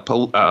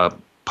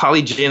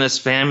polygynous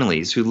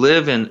families who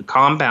live in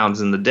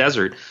compounds in the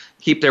desert,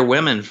 keep their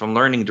women from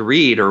learning to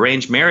read, or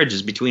arrange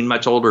marriages between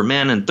much older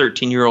men and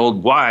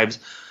 13-year-old wives,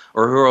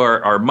 or who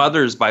are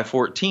mothers by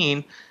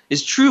 14,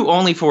 is true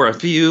only for a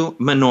few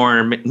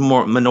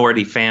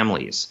minority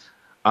families.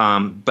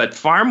 But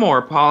far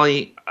more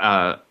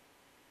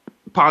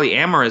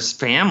polyamorous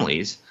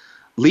families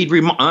lead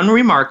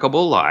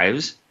unremarkable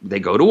lives. They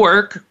go to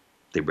work,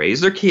 they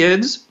raise their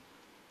kids,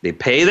 they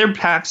pay their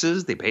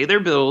taxes, they pay their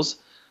bills.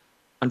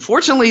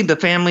 Unfortunately, the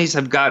families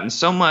have gotten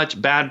so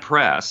much bad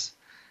press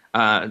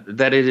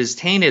that it has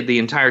tainted the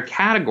entire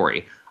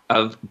category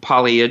of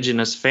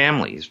polygynous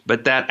families.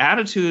 But that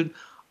attitude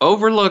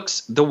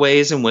overlooks the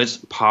ways in which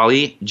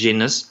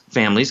polygynous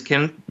families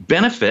can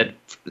benefit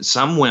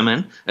some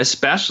women,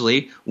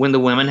 especially when the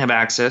women have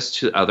access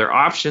to other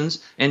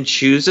options and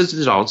choose as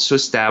adults to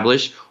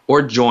establish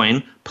or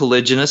join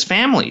polygynous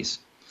families.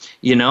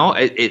 You know,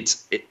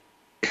 it's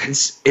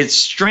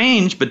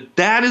strange, but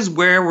that is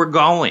where we're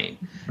going,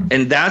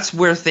 and that's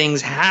where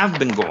things have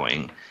been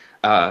going.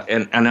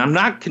 And I'm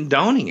not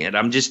condoning it.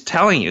 I'm just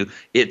telling you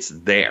it's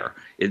there.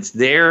 It's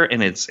there,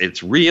 and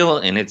it's real,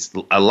 and it's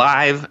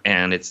alive,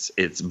 and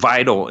it's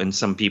vital in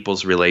some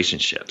people's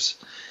relationships.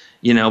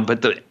 You know,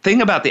 but the thing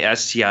about the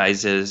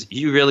STIs is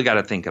you really got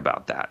to think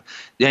about that.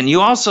 And you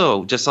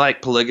also, just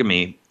like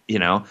polygamy, you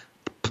know,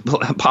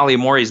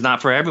 polyamory is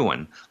not for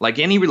everyone. Like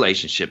any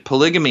relationship,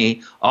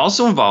 polygamy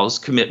also involves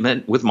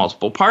commitment with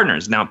multiple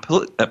partners. Now,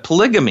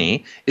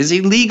 polygamy is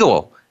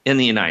illegal in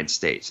the United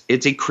States.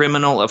 It's a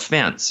criminal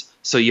offense.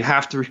 So you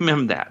have to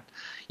remember that,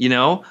 you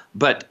know,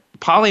 but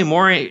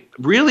polyamory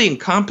really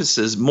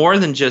encompasses more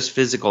than just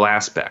physical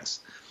aspects.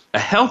 A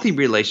healthy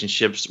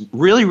relationship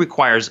really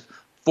requires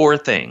 4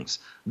 things.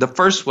 The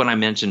first one I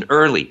mentioned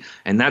early,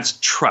 and that's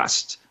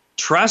trust.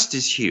 Trust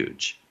is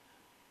huge.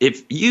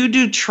 If you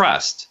do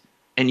trust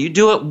and you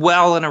do it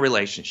well in a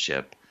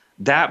relationship,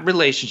 that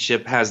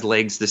relationship has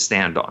legs to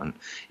stand on.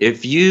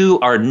 If you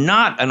are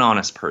not an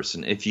honest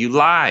person, if you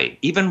lie,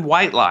 even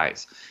white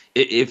lies,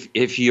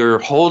 if you're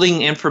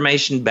holding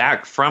information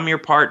back from your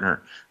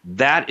partner,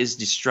 that is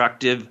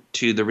destructive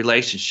to the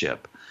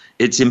relationship.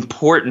 It's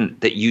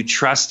important that you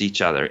trust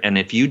each other. And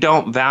if you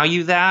don't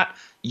value that,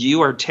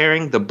 you are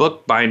tearing the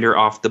bookbinder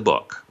off the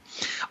book.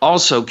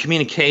 Also,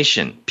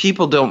 communication.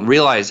 People don't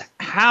realize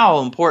how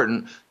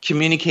important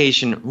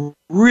communication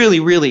really,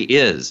 really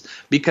is,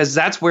 because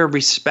that's where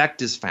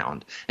respect is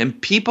found.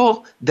 And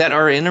people that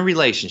are in a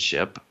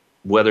relationship,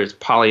 whether it's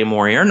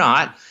polyamory or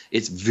not,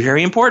 it's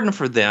very important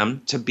for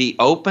them to be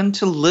open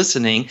to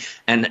listening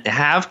and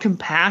have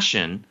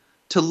compassion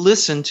to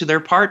listen to their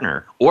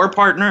partner or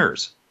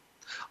partners.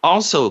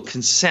 Also,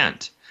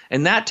 consent.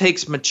 And that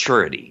takes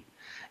maturity.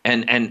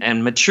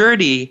 And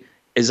maturity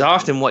is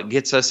often what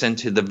gets us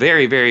into the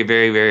very, very,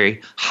 very,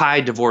 very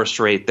high divorce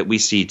rate that we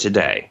see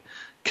today.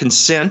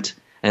 Consent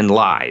and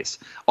lies.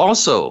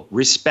 Also,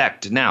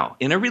 respect. Now,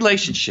 in a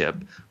relationship,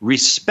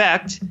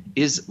 respect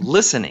is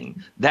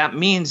listening. That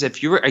means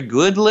if you're a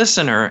good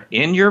listener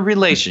in your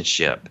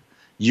relationship,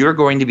 you're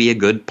going to be a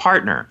good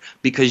partner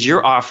because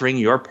you're offering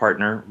your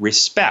partner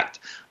respect.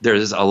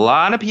 There's a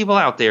lot of people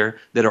out there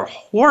that are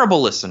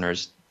horrible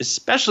listeners,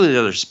 especially the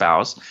other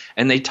spouse,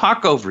 and they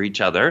talk over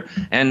each other,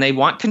 and they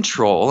want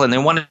control, and they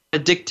want to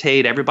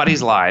dictate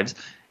everybody's lives.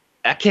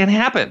 That can't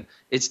happen.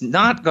 It's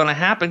not going to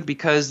happen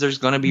because there's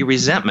going to be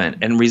resentment,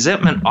 and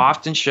resentment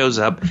often shows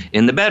up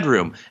in the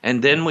bedroom.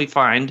 And then we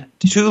find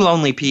 2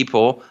 lonely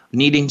people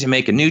needing to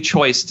make a new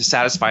choice to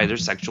satisfy their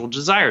sexual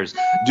desires.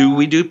 Do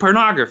we do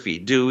pornography?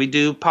 Do we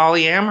do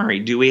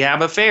polyamory? Do we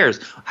have affairs?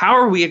 How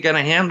are we going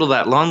to handle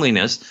that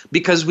loneliness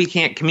because we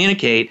can't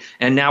communicate,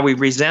 and now we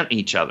resent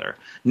each other?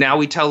 Now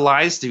we tell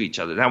lies to each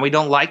other. Now we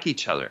don't like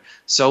each other.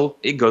 So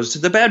it goes to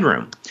the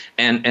bedroom.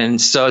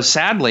 And so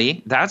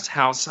sadly, that's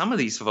how some of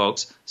these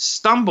folks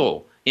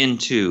stumble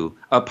into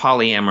a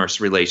polyamorous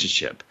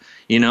relationship.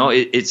 You know,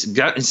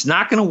 it's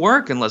not going to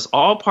work unless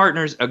all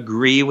partners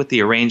agree with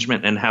the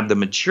arrangement and have the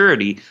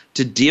maturity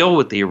to deal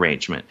with the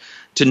arrangement.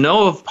 To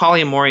know if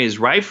polyamory is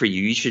right for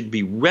you, you should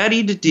be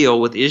ready to deal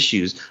with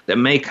issues that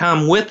may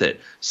come with it.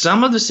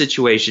 Some of the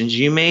situations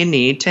you may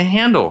need to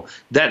handle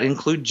that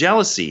include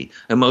jealousy,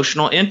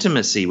 emotional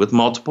intimacy with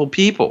multiple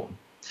people.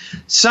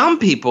 Some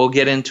people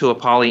get into a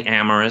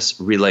polyamorous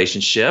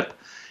relationship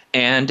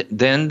and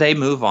then they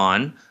move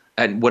on.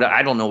 And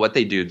I don't know what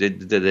they do.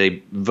 Did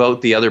they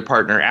vote the other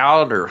partner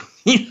out, or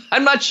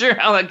I'm not sure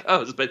how that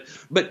goes. But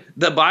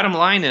the bottom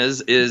line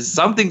is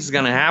something's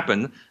going to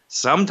happen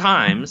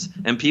sometimes,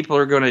 and people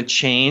are going to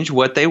change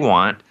what they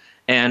want.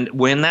 And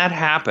when that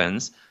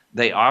happens,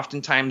 they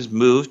oftentimes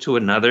move to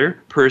another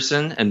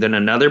person, and then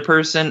another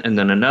person, and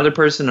then another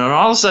person, and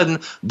all of a sudden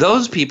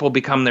those people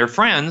become their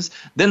friends.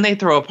 Then they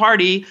throw a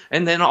party,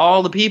 and then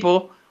all the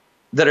people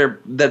that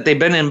they've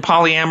been in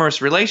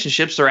polyamorous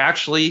relationships are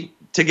actually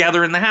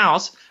together in the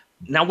house.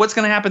 Now, what's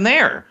going to happen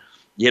there?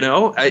 You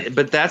know,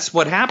 but that's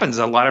what happens.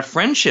 A lot of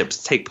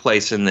friendships take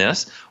place in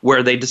this,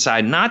 where they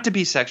decide not to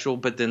be sexual,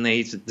 but then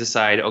they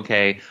decide,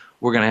 okay,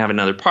 we're going to have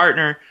another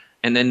partner,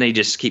 and then they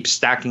just keep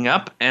stacking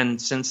up.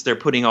 And since they're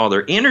putting all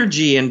their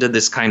energy into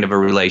this kind of a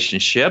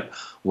relationship,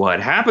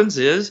 what happens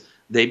is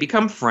they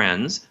become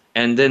friends,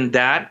 and then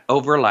that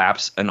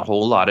overlaps in a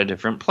whole lot of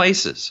different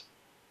places.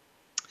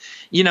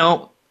 You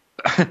know,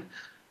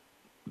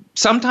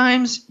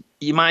 sometimes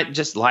you might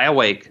just lie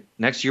awake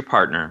next to your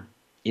partner.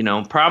 You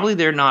know, probably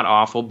they're not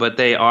awful, but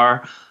they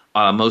are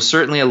most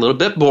certainly a little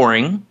bit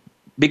boring,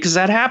 because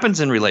that happens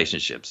in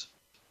relationships.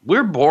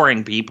 We're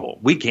boring people.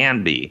 We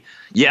can be.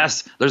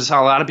 Yes, there's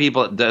a lot of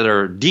people that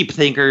are deep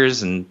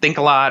thinkers and think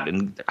a lot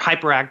and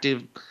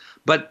hyperactive,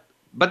 but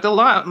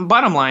the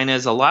bottom line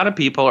is a lot of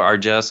people are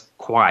just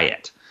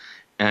quiet,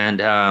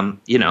 and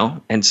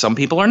and some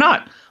people are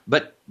not.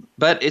 But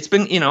it's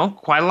been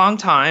quite a long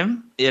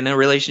time in a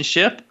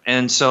relationship,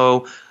 and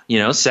so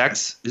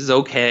sex is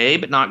okay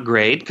but not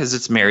great because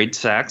it's married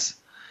sex,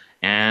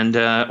 and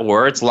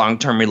or it's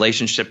long-term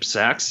relationship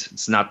sex.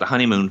 It's not the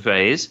honeymoon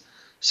phase.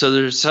 So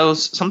there's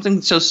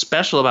something so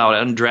special about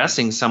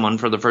undressing someone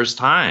for the first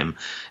time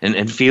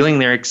and feeling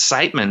their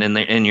excitement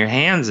in your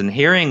hands and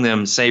hearing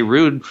them say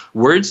rude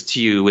words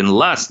to you in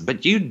lust.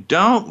 But you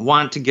don't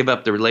want to give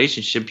up the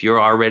relationship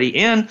you're already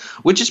in,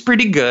 which is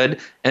pretty good.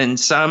 And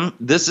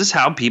this is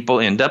how people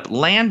end up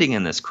landing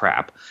in this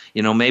crap.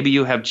 Maybe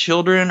you have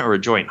children or a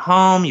joint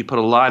home. You put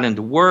a lot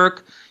into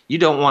work. You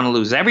don't want to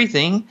lose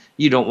everything.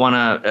 You don't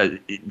want to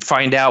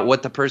find out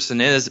what the person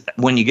is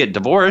when you get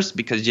divorced,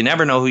 because you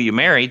never know who you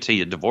marry till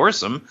you divorce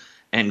them.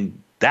 And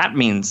that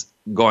means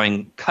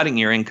cutting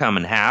your income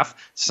in half.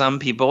 Some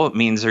people, it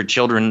means their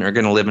children are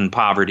going to live in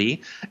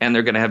poverty and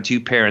they're going to have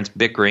two parents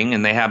bickering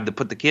and they have to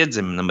put the kids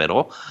in the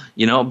middle,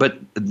 but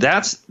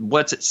that's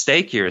what's at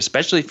stake here,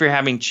 especially if you're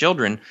having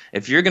children.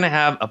 If you're going to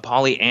have a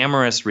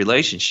polyamorous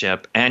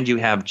relationship and you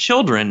have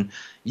children,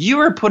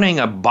 you are putting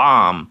a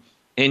bomb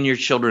in your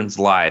children's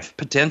life,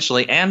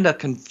 potentially, and a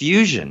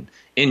confusion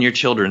in your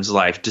children's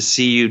life to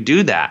see you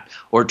do that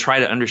or try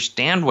to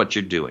understand what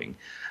you're doing.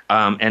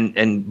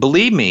 And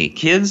believe me,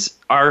 kids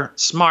are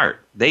smart.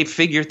 They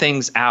figure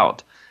things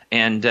out.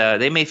 And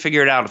they may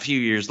figure it out a few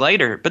years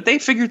later, but they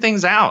figure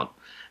things out.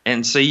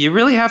 And so you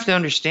really have to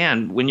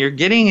understand when you're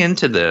getting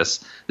into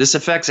this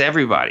affects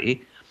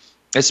everybody,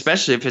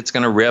 especially if it's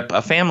going to rip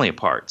a family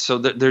apart. So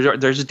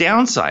there's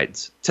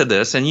downsides to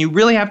this, and you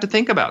really have to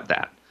think about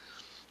that.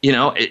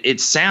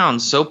 It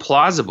sounds so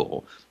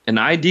plausible, an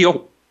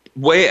ideal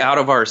way out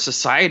of our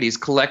society's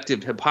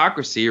collective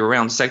hypocrisy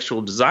around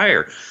sexual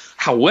desire.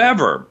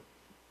 However,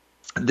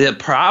 the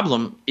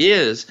problem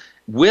is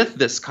with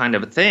this kind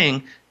of a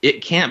thing,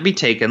 it can't be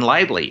taken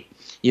lightly.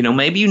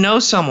 Maybe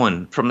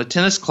someone from the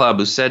tennis club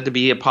who's said to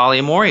be a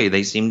polyamory.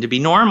 They seem to be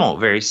normal,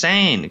 very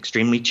sane,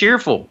 extremely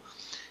cheerful.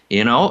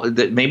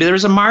 Maybe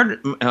there's a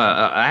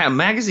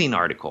magazine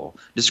article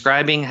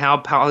describing how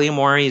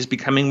polyamory is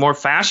becoming more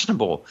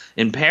fashionable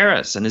in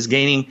Paris and is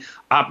gaining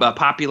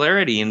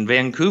popularity in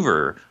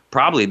Vancouver,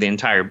 probably the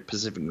entire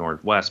Pacific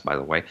Northwest, by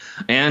the way.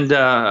 And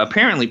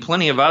apparently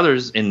plenty of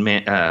others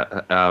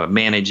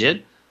manage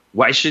it.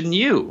 Why shouldn't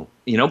you?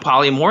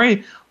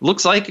 Polyamory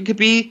looks like it could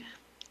be,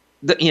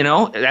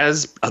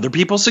 as other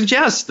people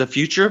suggest, the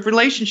future of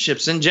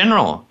relationships in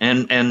general,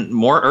 and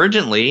more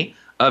urgently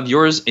of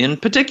yours in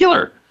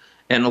particular.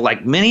 And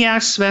like many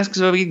aspects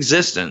of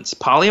existence,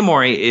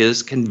 polyamory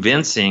is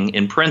convincing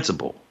in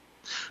principle.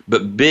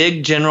 But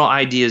big general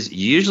ideas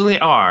usually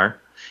are,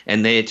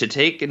 and to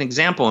take an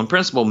example in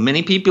principle,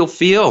 many people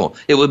feel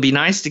it would be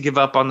nice to give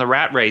up on the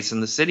rat race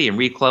in the city and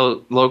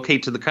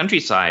relocate to the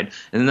countryside.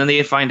 And then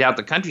they find out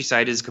the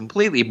countryside is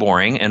completely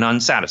boring and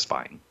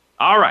unsatisfying.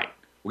 All right,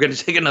 we're going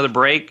to take another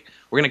break.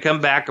 We're going to come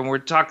back and we're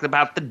talking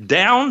about the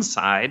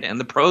downside and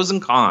the pros and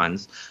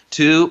cons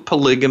to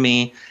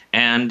polygamy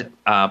and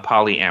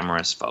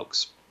polyamorous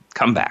folks.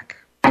 Come back.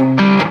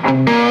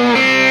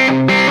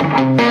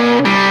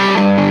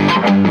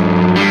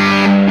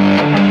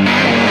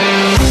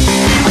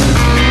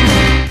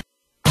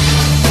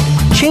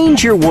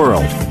 Change your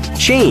world.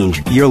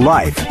 Change your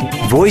life.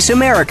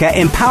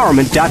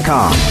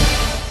 VoiceAmericaEmpowerment.com.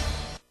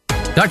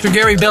 Dr.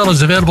 Gary Bell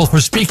is available for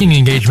speaking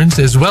engagements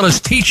as well as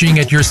teaching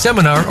at your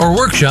seminar or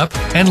workshop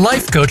and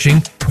life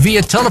coaching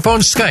via telephone,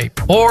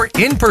 Skype, or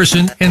in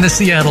person in the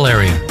Seattle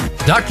area.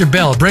 Dr.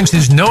 Bell brings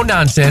his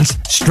no-nonsense,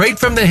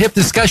 straight-from-the-hip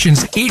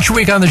discussions each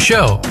week on the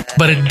show,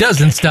 but it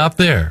doesn't stop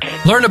there.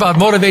 Learn about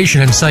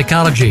motivation and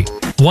psychology,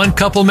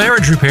 one-couple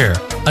marriage repair,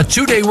 a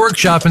 2-day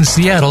workshop in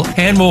Seattle,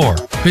 and more.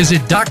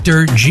 Visit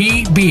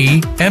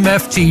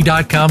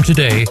drgbmft.com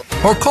today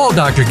or call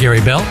Dr.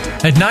 Gary Bell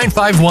at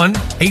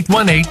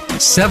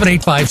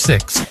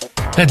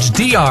 951-818-7856. That's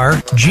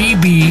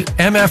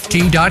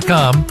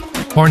drgbmft.com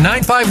or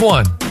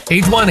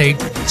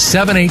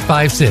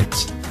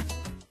 951-818-7856.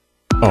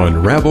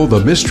 Unravel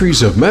the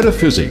mysteries of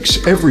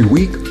metaphysics every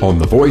week on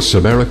the Voice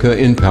America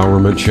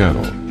Empowerment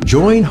Channel.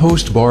 Join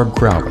host Barb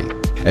Crowley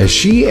as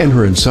she and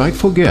her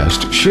insightful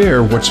guest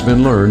share what's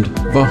been learned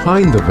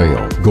behind the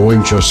veil,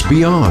 going just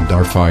beyond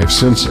our 5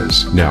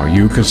 senses. Now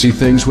you can see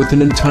things with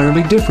an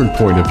entirely different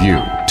point of view.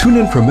 Tune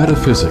in for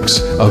Metaphysics,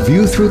 A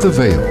View Through the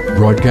Veil,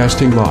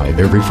 broadcasting live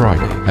every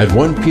Friday at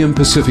 1 p.m.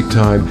 Pacific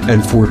Time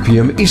and 4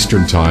 p.m.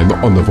 Eastern Time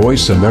on the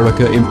Voice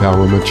America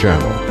Empowerment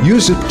Channel.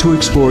 Use it to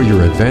explore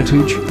your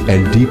advantage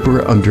and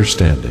deeper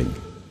understanding.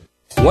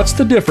 What's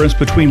the difference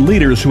between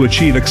leaders who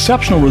achieve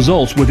exceptional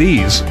results with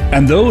ease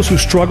and those who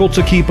struggle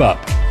to keep up?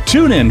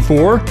 Tune in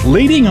for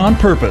Leading on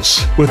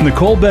Purpose with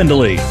Nicole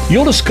Bendalee.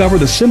 You'll discover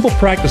the simple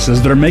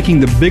practices that are making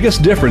the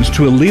biggest difference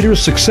to a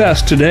leader's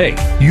success today.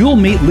 You'll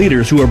meet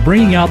leaders who are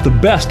bringing out the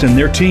best in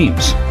their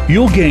teams.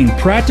 You'll gain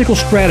practical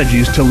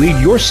strategies to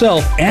lead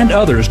yourself and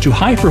others to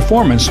high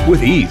performance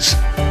with ease.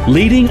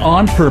 Leading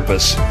on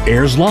Purpose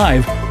airs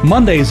live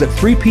Mondays at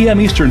 3 p.m.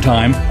 Eastern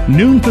Time,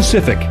 noon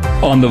Pacific,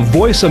 on the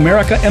Voice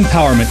America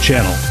Empowerment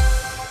Channel.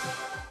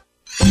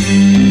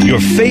 Your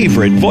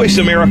favorite Voice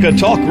America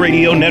Talk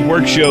Radio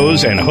Network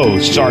shows and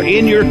hosts are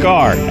in your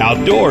car,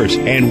 outdoors,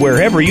 and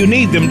wherever you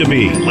need them to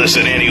be.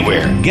 Listen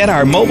anywhere. Get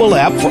our mobile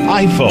app for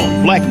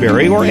iPhone,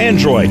 BlackBerry, or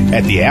Android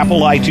at the Apple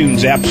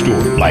iTunes App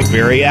Store,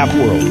 BlackBerry App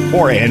World,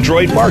 or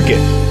Android Market.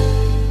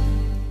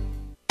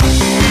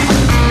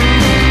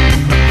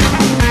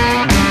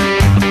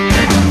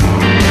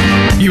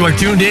 You are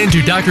tuned in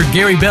to Dr.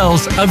 Gary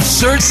Bell's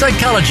Absurd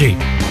Psychology.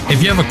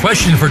 If you have a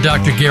question for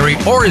Dr. Gary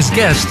or his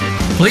guest,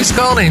 please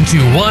call in to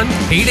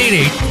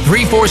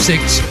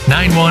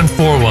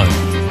 1-888-346-9141.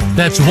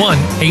 That's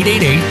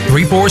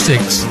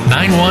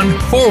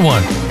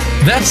 1-888-346-9141.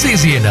 That's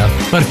easy enough,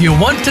 but if you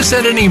want to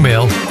send an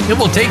email, it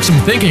will take some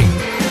thinking.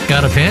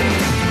 Got a pen?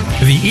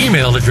 The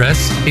email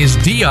address is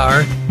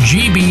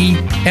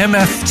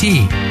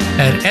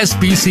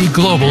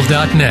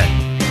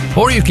drgbmft@sbcglobal.net.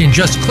 Or you can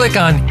just click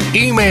on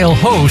Email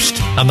Host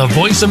on the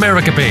Voice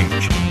America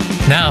page.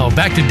 Now,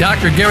 back to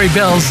Dr. Gary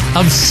Bell's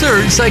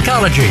Absurd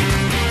Psychology.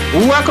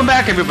 Welcome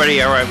back, everybody.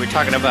 All right, we're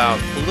talking about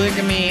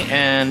polygamy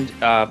and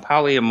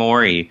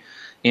polyamory,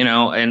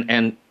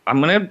 and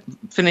I'm going to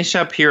finish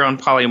up here on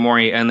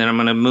polyamory, and then I'm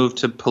going to move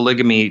to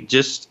polygamy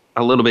just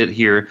a little bit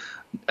here.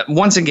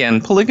 Once again,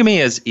 polygamy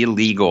is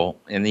illegal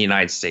in the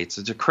United States.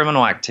 It's a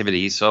criminal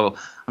activity, so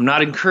I'm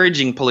not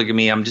encouraging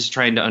polygamy. I'm just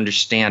trying to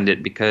understand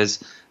it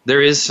because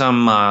there is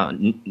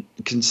some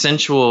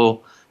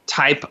consensual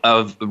type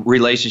of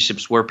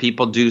relationships where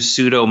people do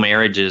pseudo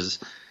marriages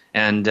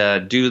and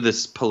do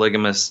this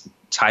polygamous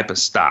type of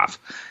stuff.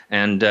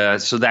 And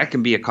so that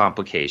can be a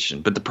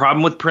complication. But the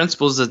problem with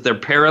principles is that they're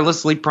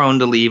perilously prone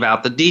to leave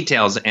out the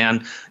details.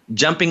 And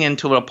jumping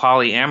into a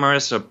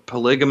polyamorous or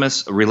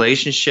polygamous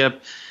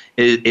relationship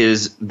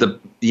is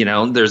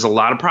there's a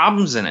lot of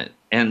problems in it.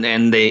 And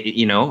they,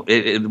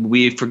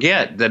 we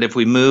forget that if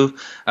we move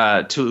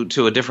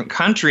to a different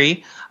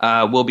country,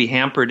 we'll be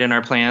hampered in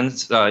our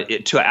plans to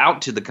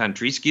the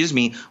country.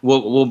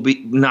 We'll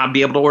not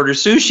be able to order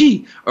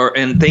sushi,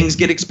 and things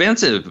get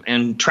expensive,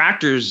 and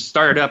tractors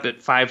start up at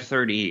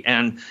 5:30,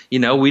 and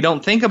we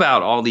don't think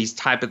about all these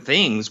type of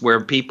things where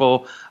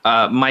people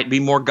might be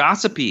more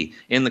gossipy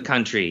in the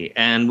country,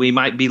 and we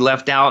might be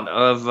left out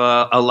of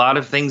a lot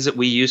of things that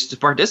we used to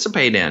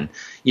participate in.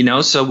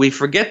 So we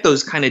forget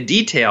those kind of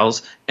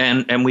details,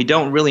 and we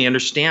don't really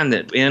understand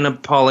that in a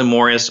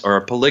polyamorous or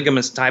a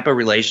polygamous type of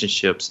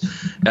relationships,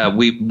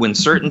 when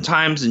certain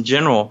times in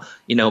general,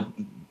 if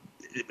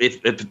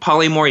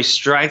polyamory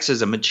strikes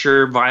as a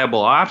mature,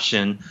 viable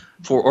option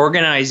for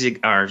organizing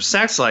our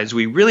sex lives,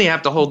 we really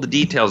have to hold the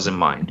details in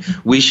mind.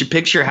 We should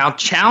picture how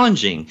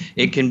challenging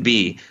it can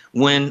be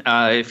when,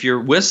 if you're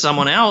with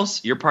someone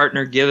else, your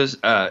partner goes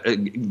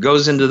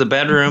into the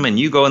bedroom and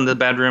you go into the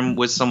bedroom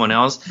with someone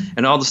else,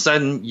 and all of a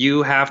sudden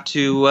you have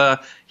to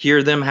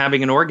hear them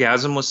having an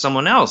orgasm with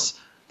someone else.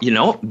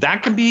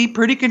 That can be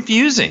pretty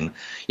confusing.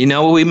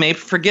 We may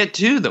forget,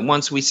 too, that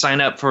once we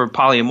sign up for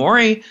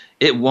polyamory,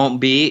 it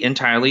won't be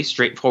entirely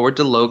straightforward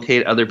to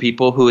locate other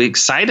people who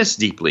excite us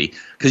deeply,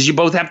 because you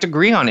both have to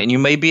agree on it, and you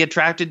may be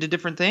attracted to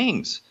different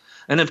things.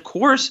 And, of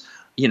course,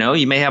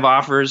 you may have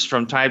offers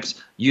from types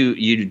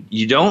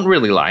you don't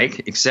really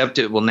like, except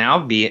it will now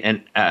be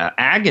an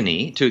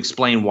agony to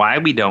explain why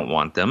we don't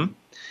want them.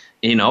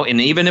 And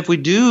even if we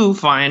do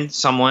find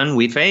someone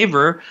we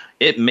favor,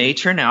 it may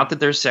turn out that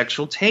their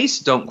sexual tastes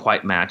don't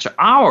quite match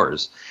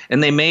ours.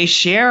 And they may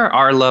share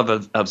our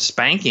love of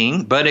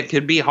spanking, but it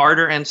could be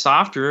harder and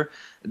softer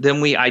than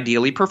we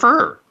ideally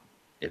prefer,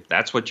 if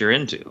that's what you're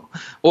into.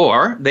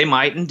 Or they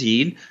might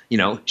indeed,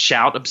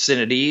 shout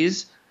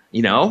obscenities,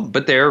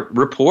 but their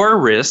rapport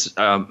risks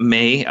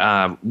they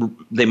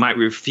might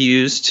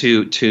refuse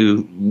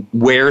to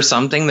wear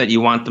something that you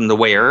want them to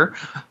wear,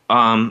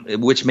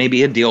 which may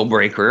be a deal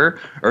breaker,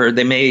 or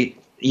they may,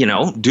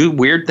 do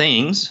weird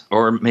things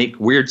or make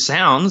weird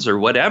sounds or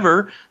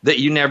whatever that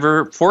you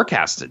never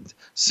forecasted.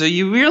 So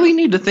you really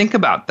need to think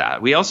about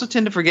that. We also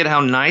tend to forget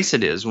how nice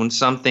it is when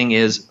something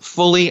is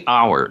fully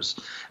ours.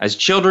 As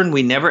children,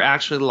 we never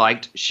actually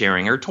liked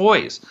sharing our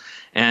toys.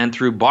 And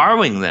through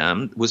borrowing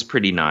them was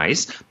pretty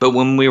nice. But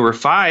when we were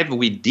 5,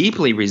 we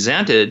deeply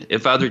resented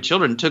if other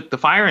children took the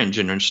fire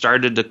engine and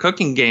started a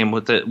cooking game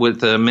with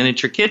a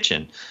miniature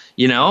kitchen.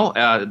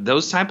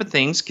 Those type of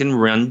things can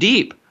run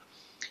deep.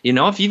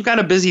 If you've got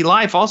a busy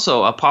life,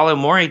 also, a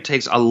polyamory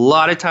takes a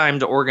lot of time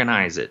to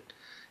organize it.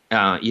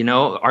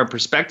 Our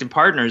prospective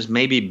partners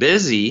may be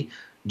busy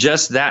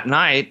just that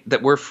night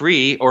that we're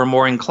free or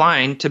more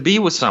inclined to be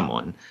with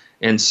someone.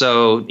 And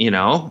so,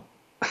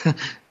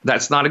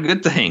 that's not a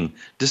good thing,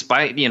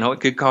 despite, it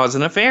could cause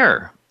an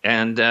affair.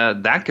 And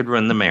that could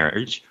ruin the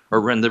marriage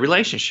or ruin the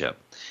relationship.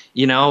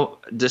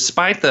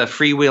 Despite the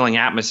freewheeling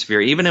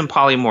atmosphere, even in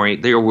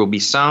polyamory, there will be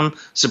some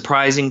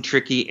surprising,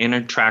 tricky,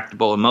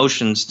 intractable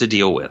emotions to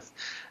deal with.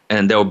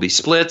 And there will be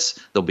splits,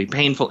 there'll be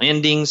painful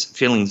endings,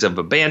 feelings of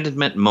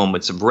abandonment,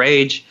 moments of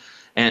rage,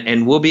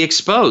 and we'll be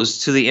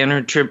exposed to the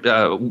inner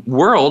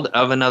world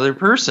of another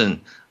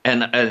person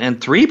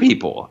and three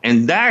people.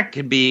 And that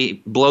could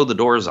blow the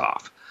doors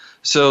off.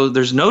 So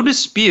there's no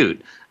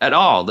dispute at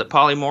all that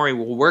polyamory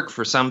will work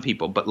for some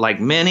people. But like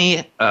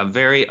many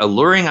very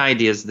alluring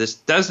ideas, this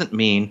doesn't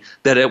mean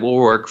that it will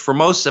work for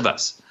most of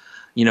us.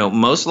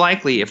 Most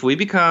likely, if we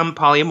become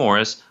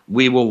polyamorous,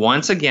 we will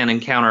once again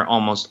encounter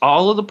almost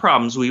all of the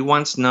problems we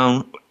once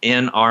known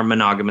in our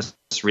monogamous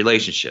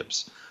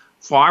relationships.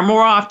 Far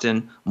more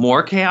often,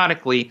 more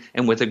chaotically,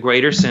 and with a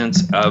greater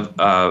sense of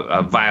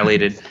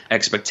violated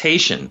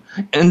expectation.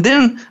 And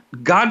then,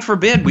 God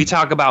forbid, we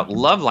talk about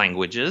love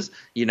languages.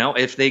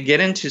 If they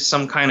get into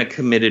some kind of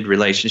committed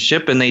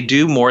relationship and they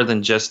do more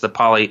than just the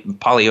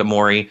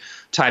polyamory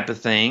type of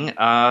thing,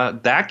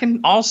 that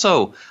can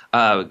also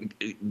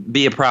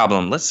be a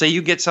problem. Let's say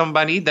you get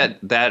somebody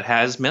that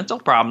has mental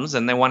problems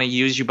and they want to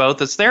use you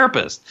both as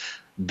therapists.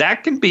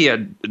 That can be a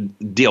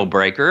deal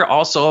breaker.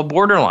 Also a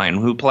borderline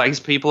who plays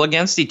people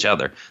against each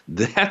other.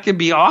 That could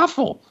be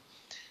awful.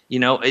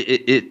 Now,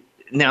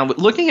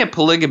 looking at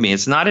polygamy,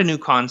 it's not a new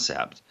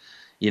concept.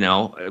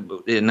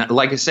 And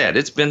like I said,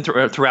 it's been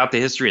throughout the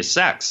history of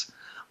sex.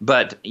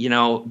 But,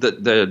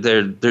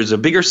 there's a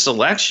bigger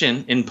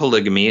selection in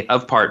polygamy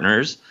of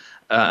partners.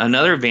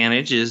 Another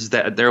advantage is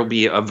that there will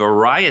be a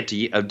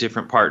variety of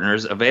different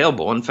partners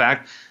available. In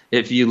fact,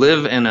 if you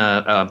live in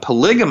a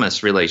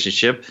polygamous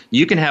relationship,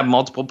 you can have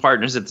multiple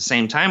partners at the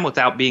same time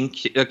without being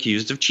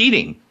accused of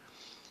cheating.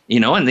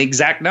 And the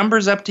exact number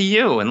is up to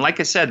you. And like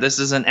I said, this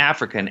is in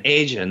Africa and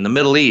Asia and the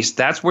Middle East.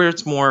 That's where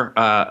it's more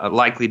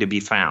likely to be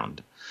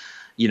found.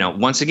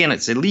 Once again,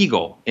 it's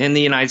illegal in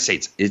the United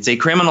States. It's a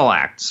criminal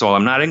act. So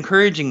I'm not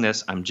encouraging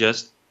this. I'm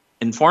just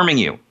informing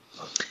you.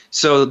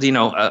 So,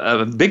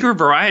 a bigger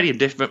variety of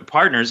different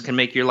partners can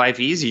make your life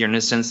easier in the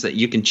sense that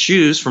you can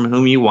choose from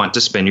whom you want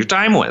to spend your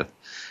time with.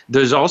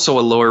 There's also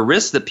a lower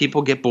risk that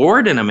people get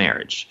bored in a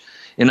marriage.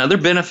 Another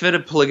benefit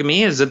of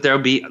polygamy is that there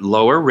will be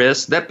lower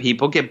risk that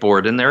people get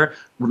bored in their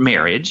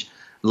marriage.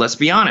 Let's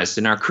be honest,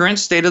 in our current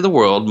state of the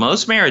world,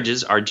 most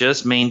marriages are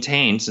just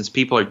maintained since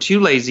people are too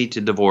lazy to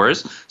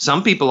divorce.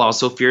 Some people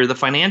also fear the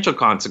financial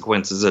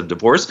consequences of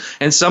divorce,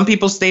 and some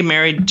people stay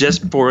married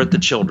just for the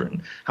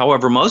children.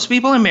 However, most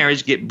people in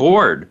marriage get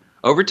bored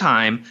over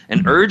time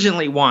and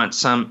urgently want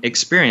some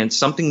experience,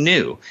 something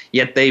new.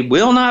 Yet they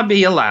will not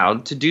be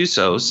allowed to do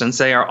so since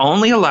they are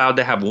only allowed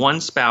to have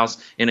one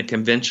spouse in a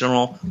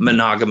conventional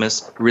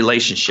monogamous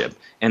relationship.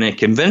 And a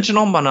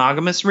conventional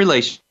monogamous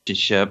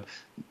relationship,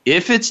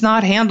 if it's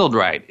not handled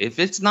right, if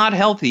it's not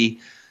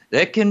healthy,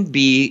 that can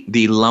be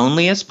the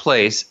loneliest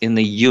place in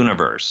the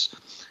universe.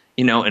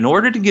 In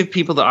order to give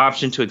people the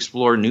option to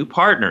explore new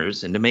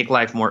partners and to make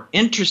life more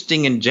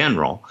interesting in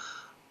general,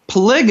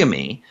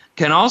 polygamy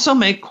can also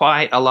make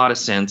quite a lot of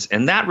sense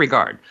in that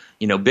regard.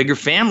 Bigger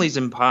families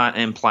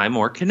imply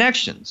more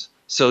connections.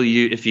 So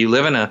if you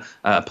live in a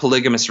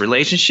polygamous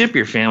relationship,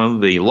 your family will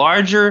be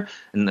larger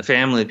than the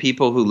family of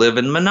people who live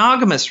in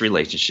monogamous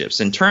relationships.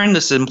 In turn,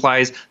 this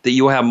implies that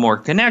you will have more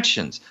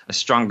connections, a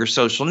stronger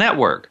social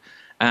network.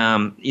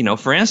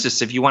 For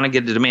instance, if you want to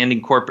get a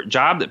demanding corporate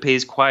job that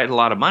pays quite a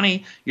lot of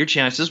money, your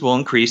chances will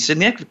increase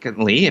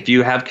significantly if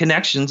you have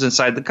connections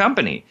inside the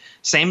company.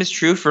 Same is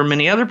true for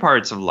many other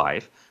parts of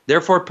life.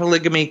 Therefore,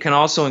 polygamy can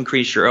also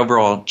increase your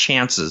overall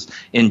chances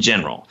in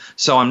general.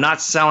 So I'm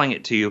not selling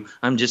it to you.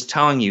 I'm just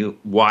telling you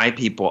why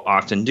people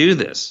often do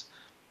this.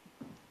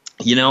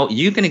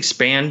 You can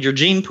expand your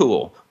gene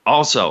pool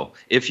also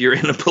if you're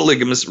in a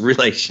polygamous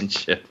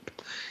relationship.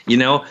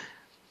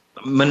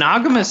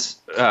 Monogamous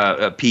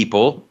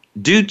people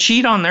do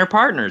cheat on their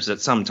partners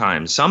at some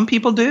time. Some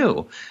people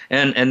do,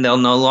 and they'll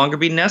no longer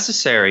be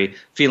necessary.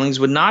 Feelings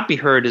would not be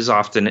hurt as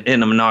often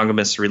in a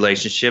monogamous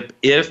relationship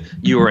if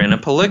you are in a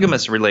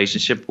polygamous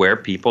relationship where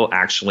people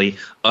actually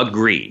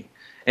agree.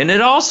 And it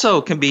also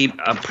can be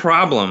a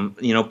problem,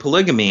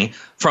 polygamy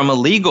from a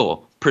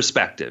legal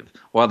perspective.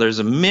 While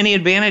there's many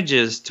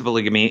advantages to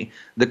polygamy,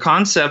 the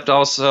concept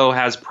also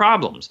has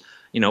problems.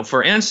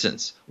 For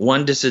instance,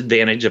 one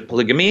disadvantage of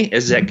polygamy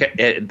is that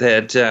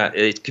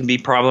it can be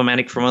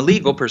problematic from a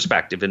legal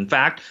perspective. In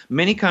fact,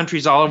 many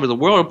countries all over the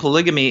world,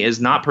 polygamy is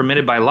not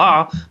permitted by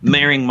law.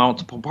 Marrying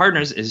multiple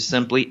partners is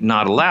simply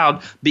not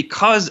allowed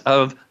because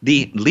of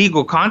the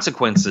legal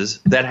consequences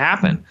that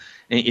happen.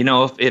 And,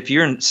 if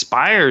you're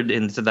inspired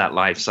into that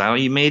lifestyle,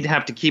 you may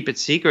have to keep it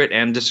secret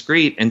and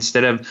discreet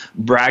instead of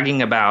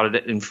bragging about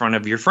it in front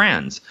of your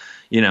friends.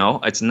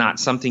 It's not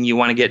something you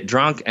want to get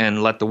drunk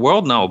and let the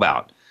world know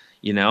about.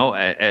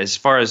 As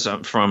far as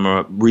from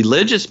a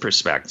religious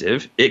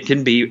perspective, it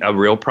can be a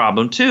real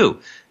problem too.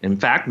 In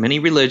fact, many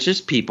religious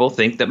people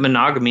think that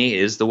monogamy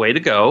is the way to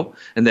go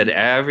and that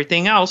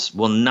everything else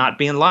will not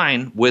be in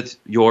line with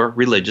your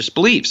religious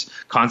beliefs.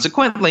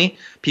 Consequently,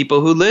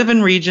 people who live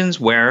in regions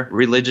where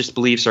religious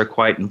beliefs are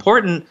quite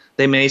important,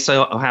 they may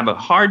so have a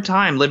hard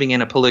time living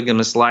in a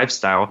polygamous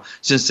lifestyle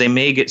since they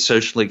may get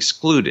socially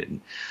excluded.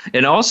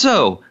 It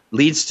also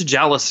leads to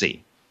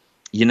jealousy.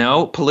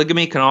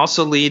 Polygamy can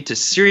also lead to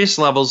serious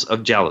levels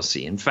of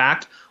jealousy. In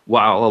fact,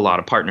 while a lot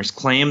of partners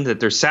claim that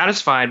they're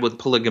satisfied with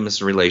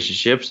polygamous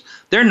relationships,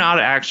 they're not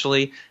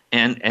actually,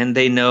 and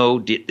they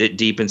know it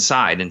deep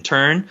inside. In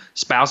turn,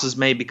 spouses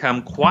may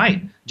become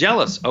quite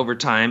jealous over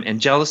time,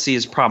 and jealousy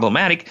is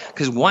problematic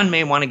because one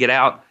may want to get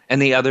out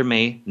and the other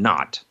may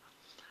not.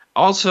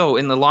 Also,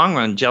 in the long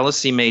run,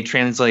 jealousy may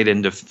translate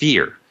into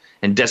fear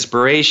and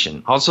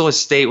desperation, also a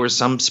state where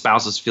some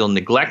spouses feel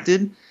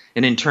neglected,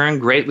 and in turn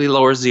greatly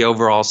lowers the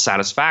overall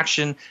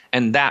satisfaction,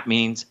 and that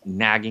means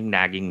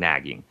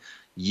nagging.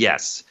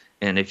 Yes,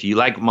 and if you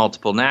like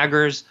multiple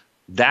naggers,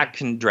 that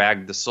can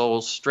drag the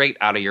soul straight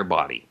out of your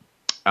body.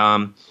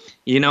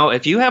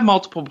 If you have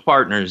multiple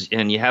partners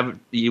and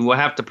you will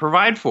have to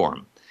provide for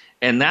them,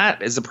 and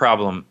that is a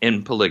problem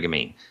in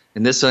polygamy.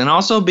 And this can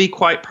also be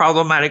quite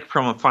problematic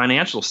from a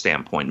financial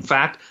standpoint. In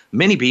fact,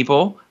 many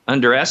people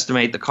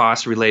underestimate the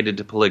costs related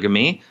to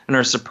polygamy and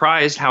are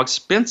surprised how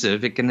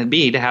expensive it can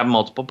be to have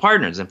multiple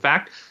partners. In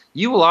fact,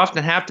 you will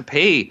often have to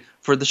pay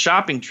for the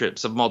shopping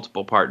trips of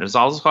multiple partners.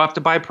 Also have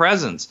to buy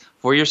presents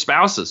for your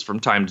spouses from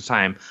time to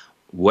time.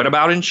 What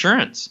about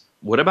insurance?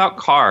 What about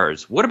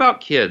cars? What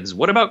about kids?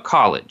 What about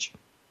college?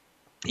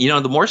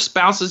 The more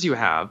spouses you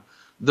have,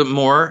 the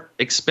more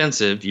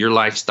expensive your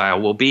lifestyle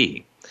will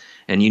be.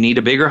 And you need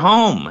a bigger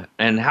home.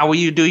 And how will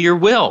you do your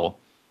will?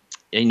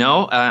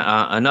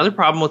 Another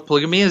problem with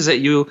polygamy is that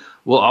you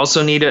will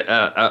also need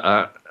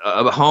a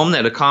home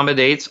that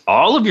accommodates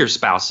all of your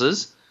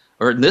spouses,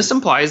 or this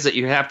implies that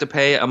you have to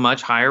pay a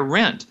much higher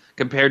rent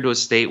compared to a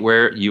state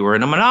where you are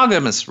in a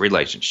monogamous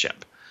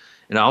relationship.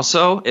 And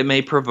also, it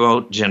may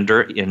promote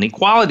gender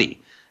inequality.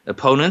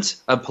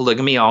 Opponents of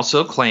polygamy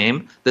also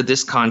claim that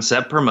this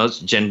concept promotes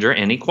gender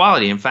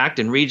inequality. In fact,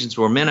 in regions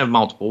where men have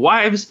multiple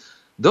wives,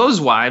 those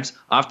wives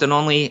often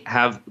only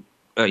have,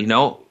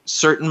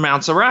 certain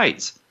amounts of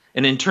rights.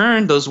 And in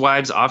turn, those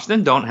wives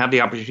often don't have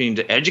the opportunity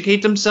to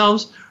educate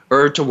themselves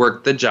or to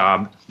work the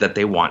job that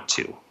they want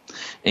to.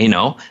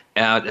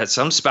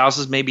 Some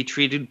spouses may be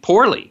treated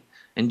poorly.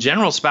 In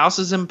general,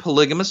 spouses and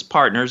polygamous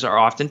partners are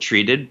often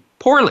treated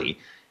poorly.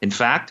 In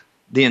fact,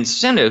 the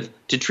incentive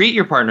to treat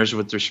your partners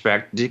with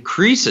respect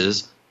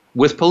decreases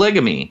with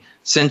polygamy,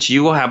 since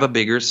you will have a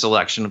bigger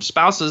selection of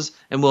spouses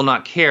and will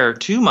not care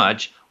too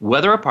much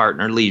whether a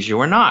partner leaves you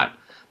or not.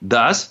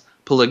 Thus,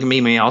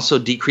 polygamy may also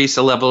decrease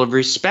the level of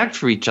respect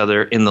for each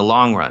other in the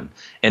long run,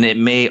 and it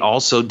may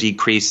also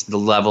decrease the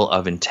level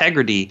of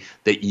integrity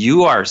that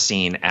you are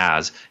seen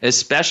as,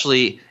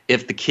 especially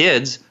if the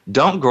kids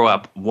don't grow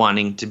up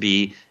wanting to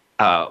be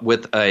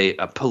with a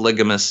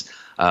polygamous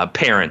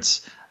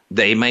parents.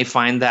 They may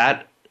find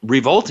that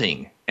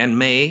revolting and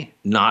may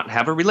not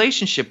have a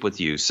relationship with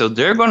you. So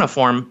they're going to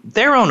form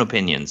their own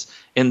opinions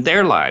in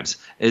their lives,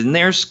 in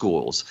their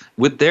schools,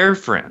 with their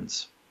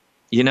friends.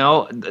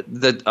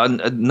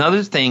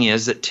 Another thing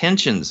is that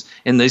tensions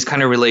in these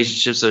kind of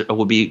relationships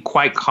will be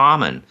quite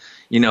common.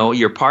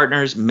 Your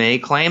partners may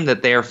claim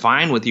that they are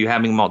fine with you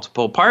having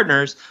multiple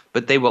partners,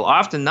 but they will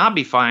often not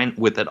be fine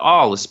with it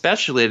all,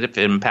 especially if it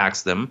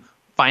impacts them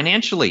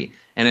financially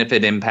and if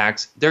it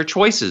impacts their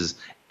choices,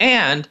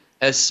 and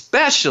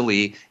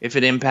especially if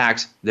it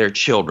impacts their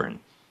children.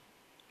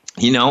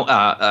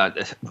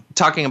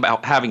 Talking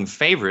about having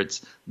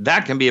favorites,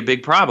 that can be a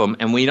big problem.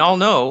 And we all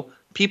know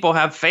people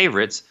have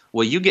favorites.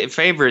 Well, you get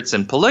favorites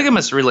in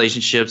polygamous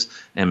relationships,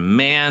 and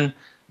man,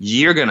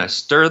 you're going to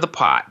stir the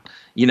pot.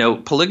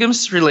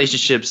 Polygamous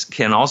relationships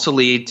can also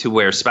lead to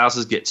where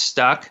spouses get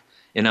stuck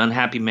in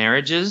unhappy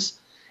marriages,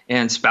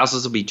 and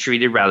spouses will be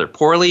treated rather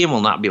poorly and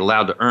will not be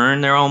allowed to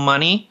earn their own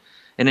money.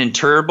 And in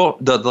turn,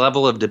 the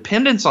level of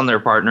dependence on their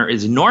partner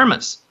is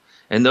enormous.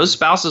 And those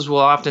spouses will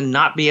often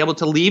not be able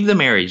to leave the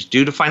marriage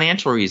due to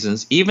financial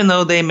reasons, even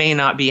though they may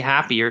not be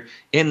happier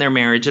in their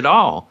marriage at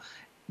all.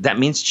 That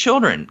means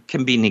children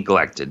can be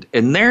neglected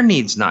and their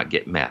needs not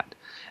get met.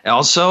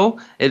 Also,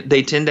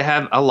 they tend to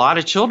have a lot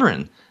of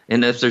children.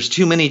 And if there's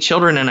too many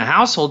children in a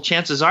household,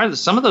 chances are that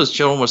some of those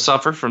children will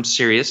suffer from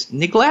serious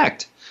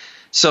neglect.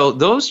 So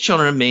those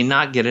children may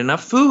not get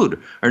enough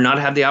food or not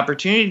have the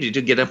opportunity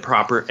to get a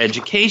proper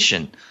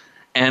education.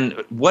 And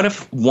what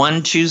if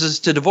one chooses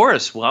to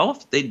divorce? Well,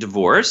 if they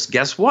divorce,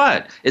 guess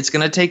what? It's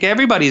going to take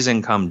everybody's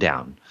income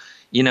down,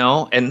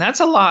 and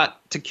that's a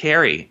lot to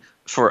carry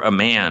for a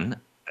man,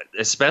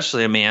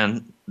 especially a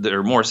man that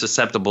are more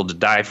susceptible to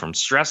die from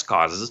stress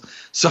causes.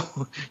 So,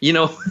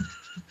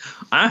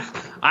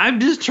 I'm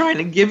just trying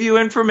to give you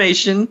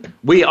information.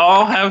 We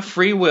all have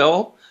free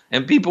will,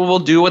 and people will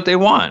do what they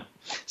want.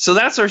 So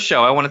that's our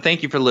show. I want to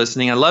thank you for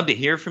listening. I'd love to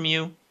hear from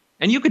you.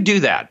 And you could do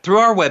that through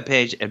our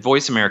webpage at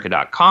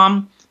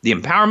voiceamerica.com. the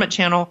Empowerment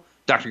Channel,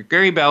 Dr.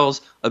 Gary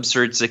Bell's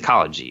Absurd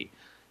Psychology.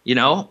 You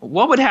know,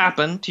 what would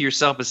happen to your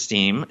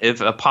self-esteem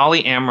if a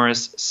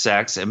polyamorous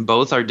sex and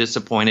both are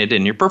disappointed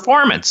in your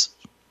performance?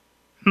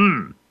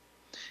 You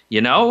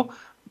know,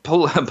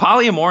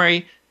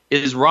 polyamory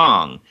is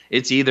wrong.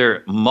 It's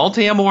either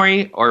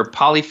multiamory or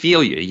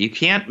polyphilia. You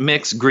can't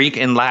mix Greek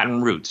and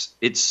Latin roots.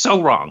 It's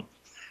so wrong.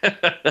 All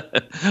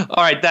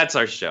right, that's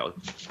our show.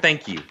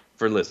 Thank you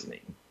for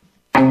listening.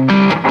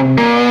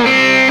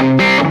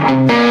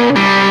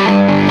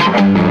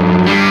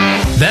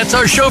 That's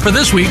our show for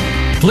this week.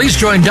 Please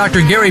join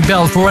Dr. Gary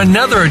Bell for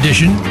another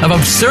edition of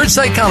Absurd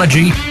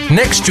Psychology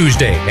next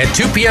Tuesday at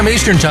 2 p.m.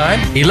 Eastern Time,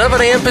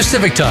 11 a.m.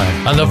 Pacific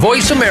Time on the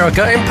Voice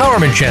America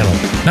Empowerment Channel.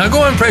 Now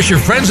go impress your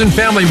friends and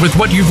family with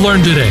what you've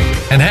learned today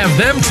and have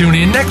them tune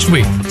in next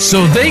week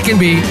so they can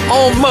be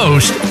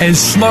almost as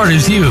smart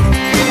as you.